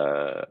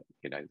the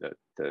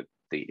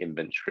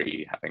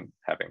inventory, having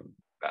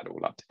that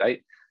all up to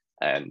date,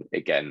 and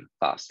again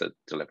faster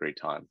delivery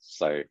times.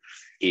 So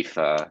if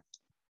a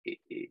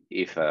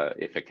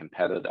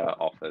competitor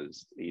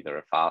offers either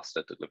a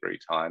faster delivery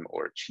time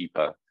or a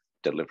cheaper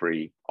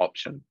delivery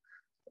option,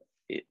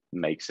 it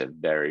makes it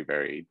very,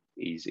 very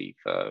easy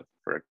for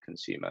a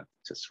consumer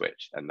to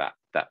switch, and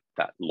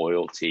that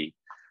loyalty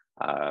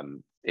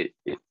it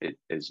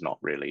is not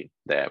really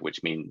there,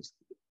 which means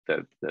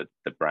the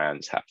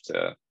brands have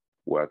to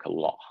work a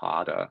lot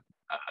harder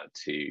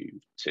to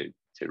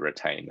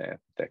retain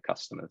their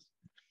customers.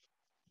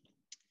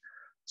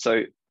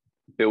 So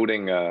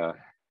building a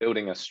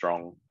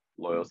strong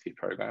loyalty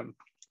program,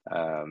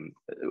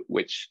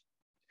 which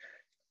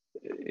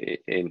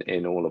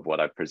in all of what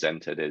I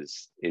presented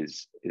is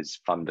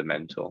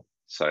fundamental.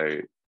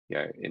 So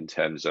in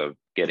terms of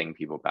getting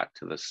people back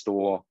to the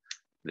store,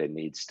 there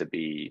need to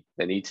be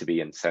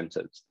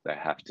incentives. There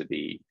have to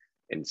be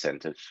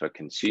incentives for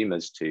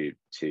consumers to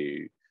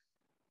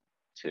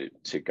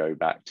go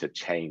back, to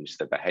change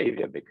the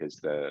behavior, because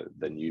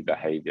the new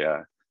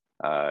behavior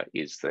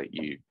is that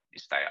you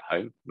stay at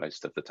home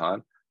most of the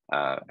time,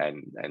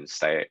 and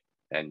stay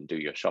and do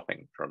your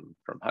shopping from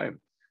home.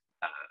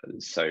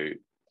 So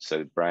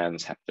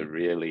brands have to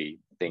really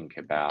think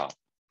about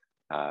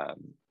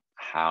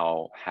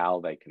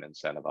how they can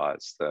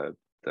incentivize the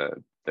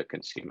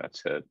consumer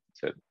to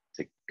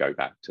go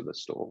back to the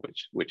store,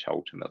 which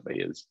ultimately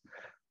is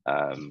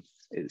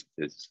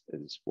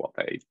what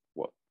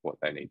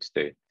they need to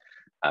do.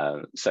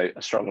 So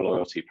a strong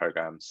loyalty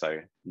program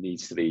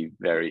needs to be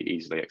very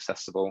easily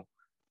accessible,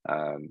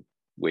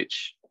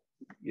 which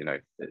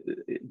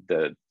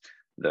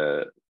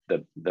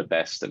the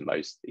best and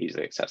most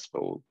easily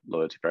accessible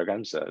loyalty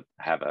programs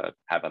have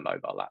a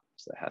mobile app.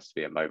 So there has to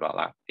be a mobile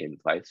app in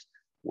place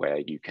where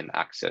you can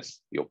access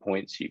your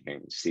points, you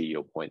can see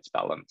your points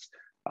balance,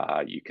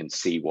 you can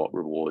see what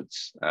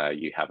rewards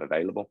you have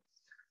available.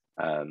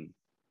 It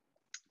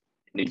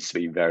needs to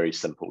be very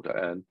simple to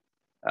earn,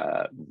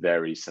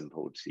 very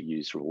simple to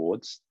use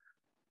rewards.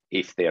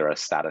 If there are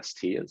status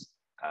tiers,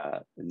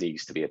 it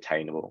needs to be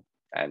attainable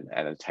and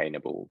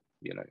attainable,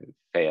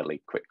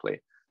 fairly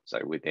quickly. So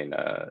within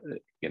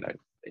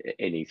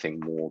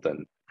anything more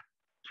than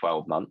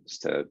 12 months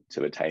to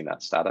attain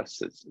that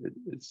status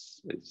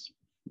is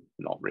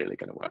not really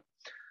going to work.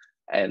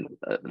 And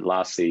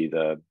lastly,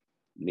 the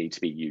need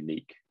to be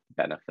unique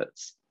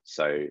benefits.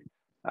 So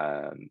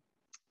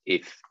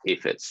if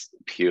it's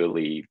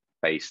purely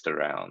based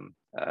around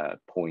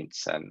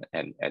points and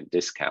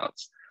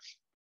discounts,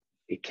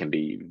 it can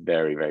be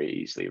very, very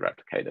easily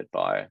replicated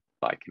by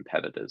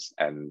competitors,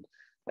 and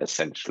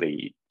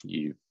essentially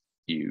the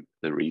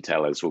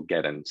retailers will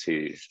get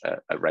into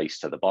a race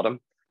to the bottom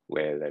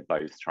where they're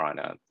both trying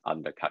to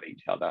undercut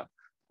each other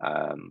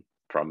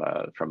from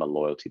a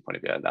loyalty point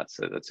of view. And that's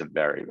a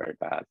very, very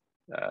bad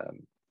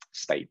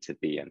state to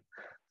be in.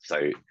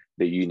 So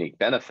the unique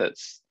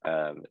benefits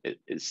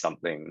is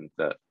something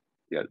that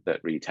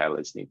that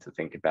retailers need to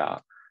think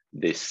about.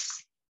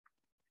 This,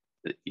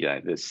 if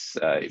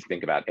you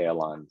think about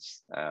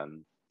airlines,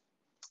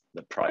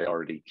 the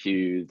priority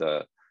queue,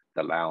 the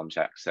lounge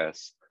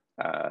access,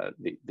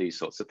 these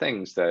sorts of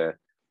things, they're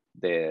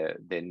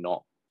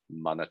not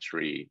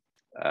monetary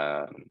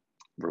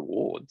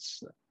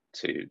rewards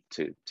to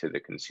the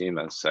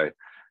consumer. So,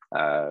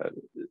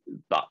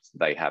 but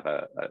they have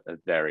a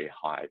very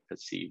high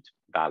perceived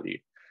value.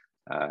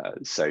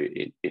 So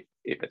if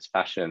it's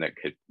fashion, it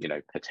could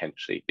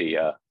potentially be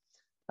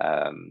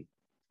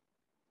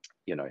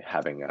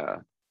having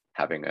a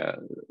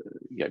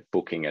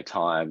booking a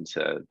time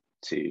to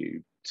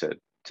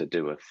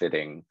do a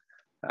fitting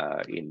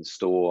in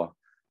store.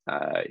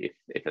 If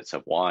it's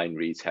a wine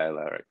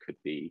retailer, it could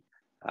be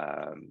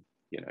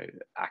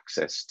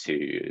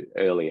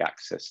early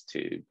access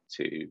to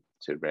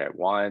rare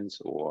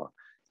wines or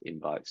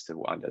invites to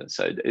wine dinner.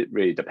 So it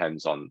really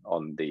depends on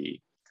the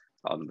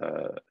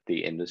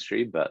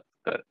industry, but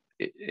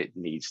it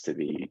needs to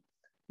be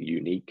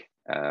unique,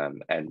 and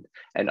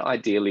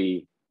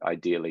ideally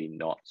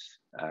not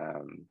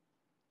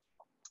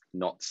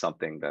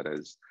something that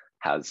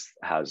has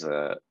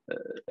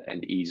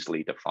an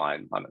easily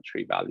defined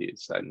monetary value.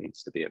 So it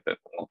needs to be a bit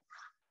more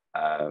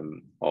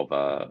of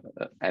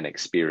an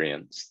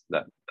experience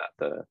that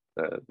the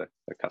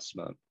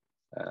customer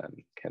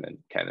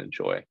can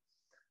enjoy.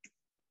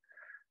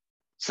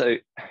 So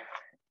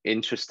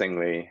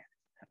interestingly,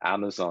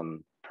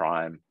 Amazon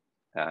Prime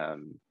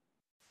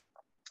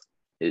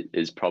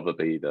is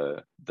probably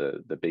the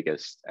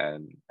biggest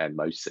and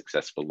most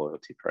successful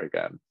loyalty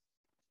program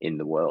in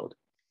the world.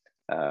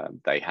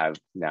 They have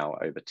now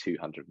over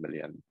 200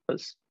 million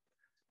members.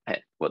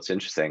 What's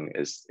interesting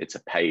is it's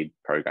a paid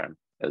program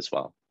as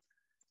well.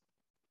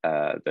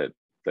 The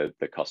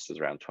cost is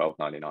around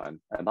 $12.99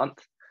 a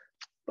month,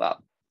 but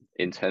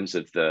in terms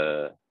of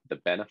the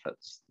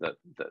benefits that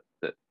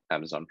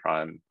Amazon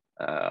Prime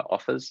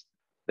offers,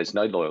 there's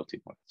no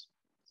loyalty points.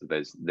 So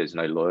there's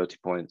no loyalty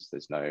points.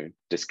 There's no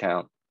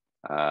discount.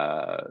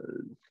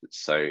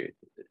 So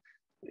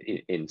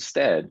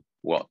instead,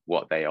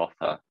 what they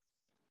offer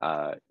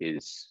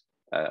is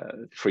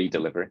free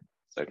delivery.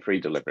 So free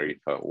delivery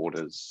for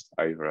orders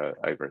over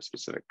a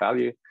specific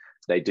value.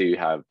 They do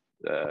have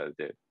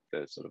the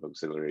sort of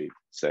auxiliary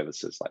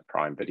services like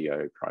Prime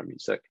Video, Prime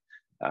Music,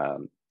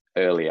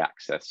 early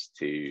access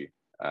to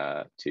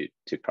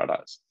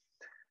products.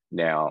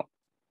 Now,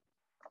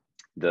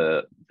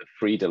 the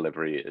free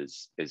delivery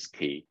is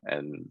key,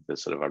 and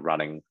there's sort of a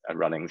running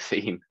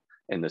theme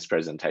in this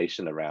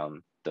presentation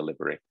around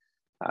delivery.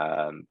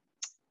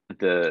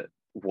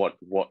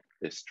 What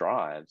this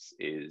drives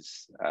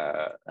is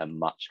a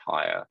much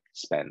higher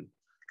spend.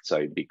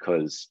 So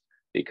because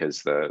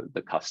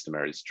the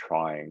customer is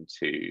trying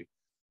to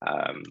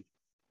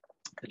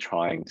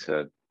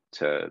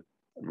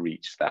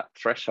reach that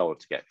threshold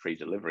to get free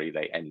delivery,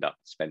 they end up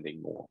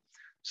spending more.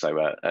 So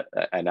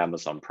an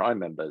Amazon Prime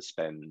member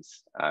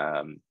spends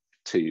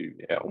almost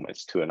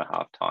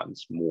 2.5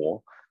 times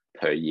more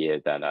per year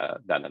than a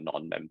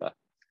non-member.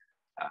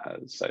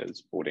 So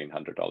it's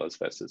 $1,400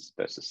 versus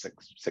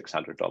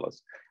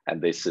 $600,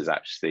 and this is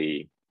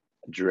actually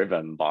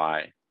driven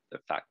by the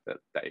fact that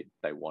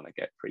they want to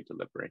get free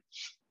delivery.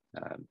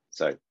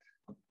 So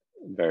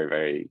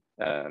very,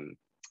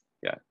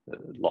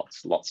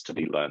 lots to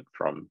be learned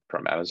from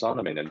Amazon.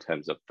 I mean, in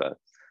terms of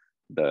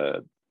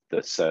the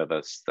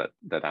service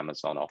that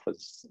Amazon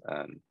offers,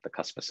 the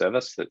customer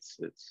service,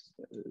 it's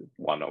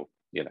one of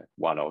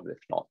if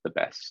not the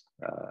best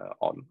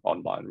on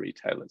online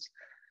retailers,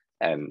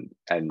 and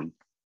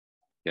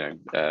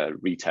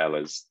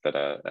retailers that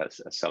are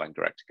selling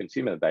direct to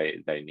consumer,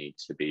 they need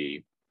to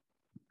be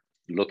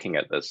looking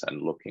at this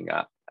and looking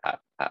at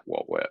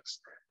what works,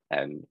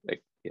 and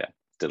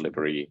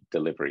delivery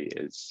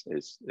is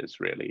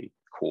really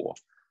core.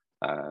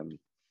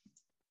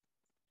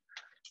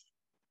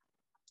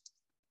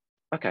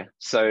 Okay,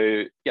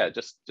 so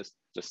just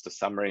a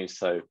summary.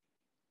 So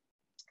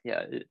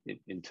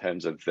in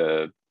terms of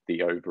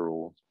the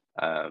overall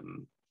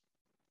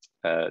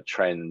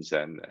trends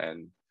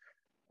and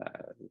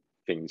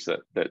things that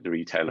the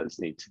retailers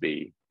need to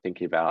be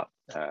thinking about: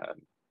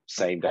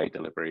 same day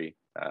delivery,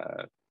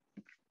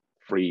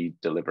 free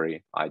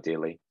delivery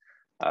ideally,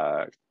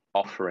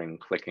 offering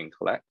click and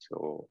collect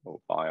or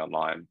buy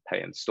online,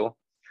 pay in store,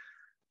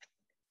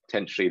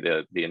 potentially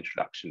the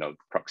introduction of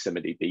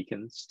proximity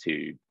beacons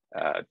to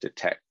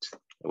detect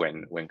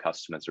when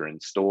customers are in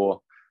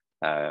store,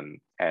 and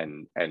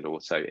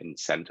also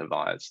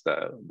incentivize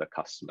the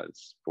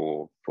customers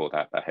for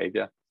that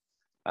behavior.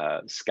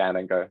 Scan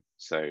and go,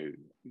 so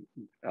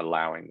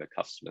allowing the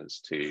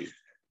customers to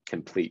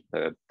complete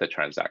the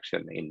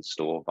transaction in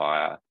store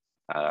via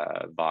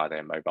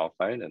their mobile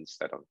phone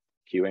instead of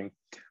queuing.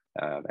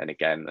 And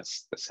again,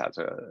 this has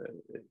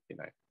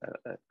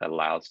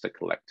allows to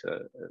collect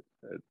a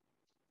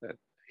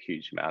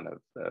huge amount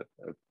of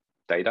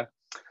data.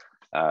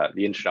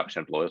 The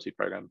introduction of loyalty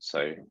programs.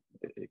 So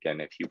again,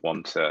 if you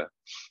want to,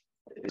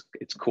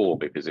 it's cool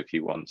because if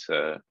you want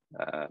to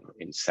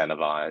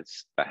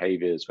incentivize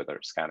behaviors, whether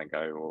it's scan and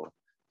go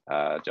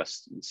or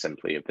just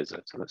simply a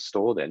visit to the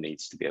store, there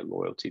needs to be a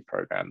loyalty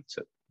program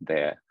to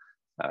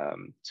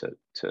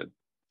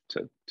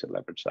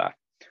leverage that.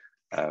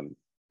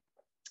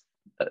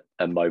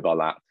 A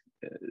mobile app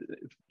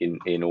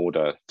in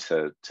order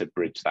to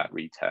bridge that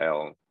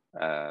retail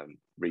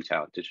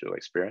digital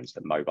experience,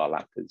 a mobile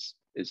app is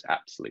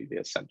absolutely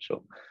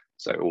essential.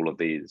 So all of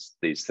these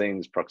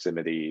things,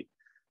 proximity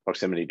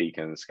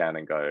beacons, scan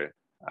and go,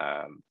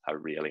 are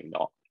really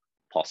not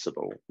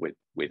possible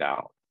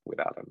without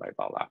a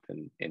mobile app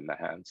in the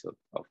hands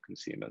of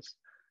consumers.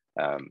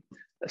 A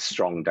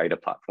strong data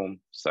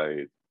platform, so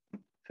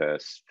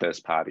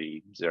first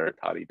party, zero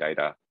party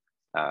data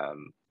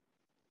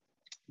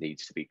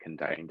needs to be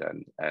contained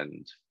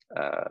and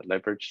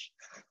leveraged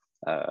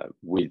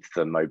with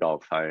the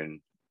mobile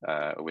phone,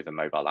 with a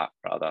mobile app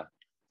rather.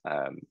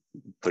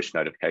 Push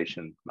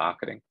notification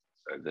marketing.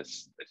 So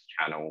this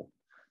channel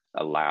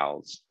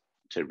allows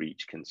to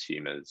reach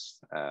consumers,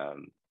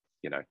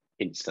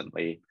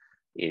 instantly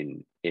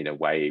in a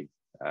way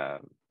that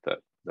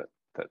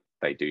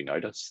they do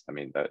notice. I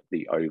mean,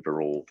 the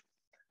overall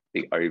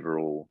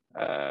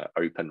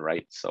open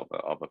rates of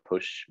a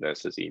push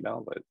versus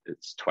email,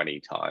 it's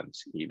 20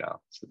 times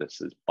email. So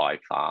this is by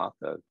far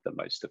the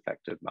most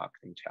effective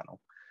marketing channel.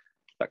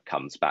 That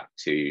comes back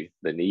to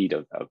the need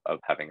of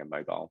having a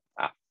mobile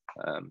app.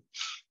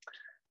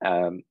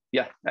 And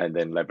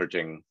then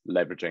leveraging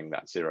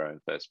that zero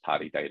and first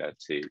party data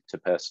to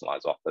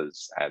personalize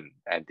offers and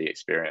the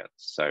experience.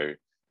 So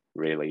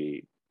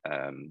really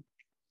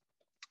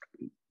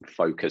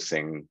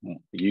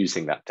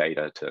using that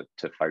data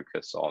to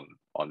focus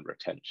on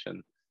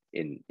retention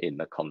in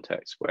the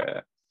context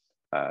where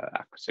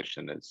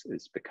acquisition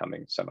is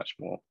becoming so much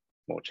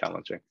more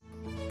challenging.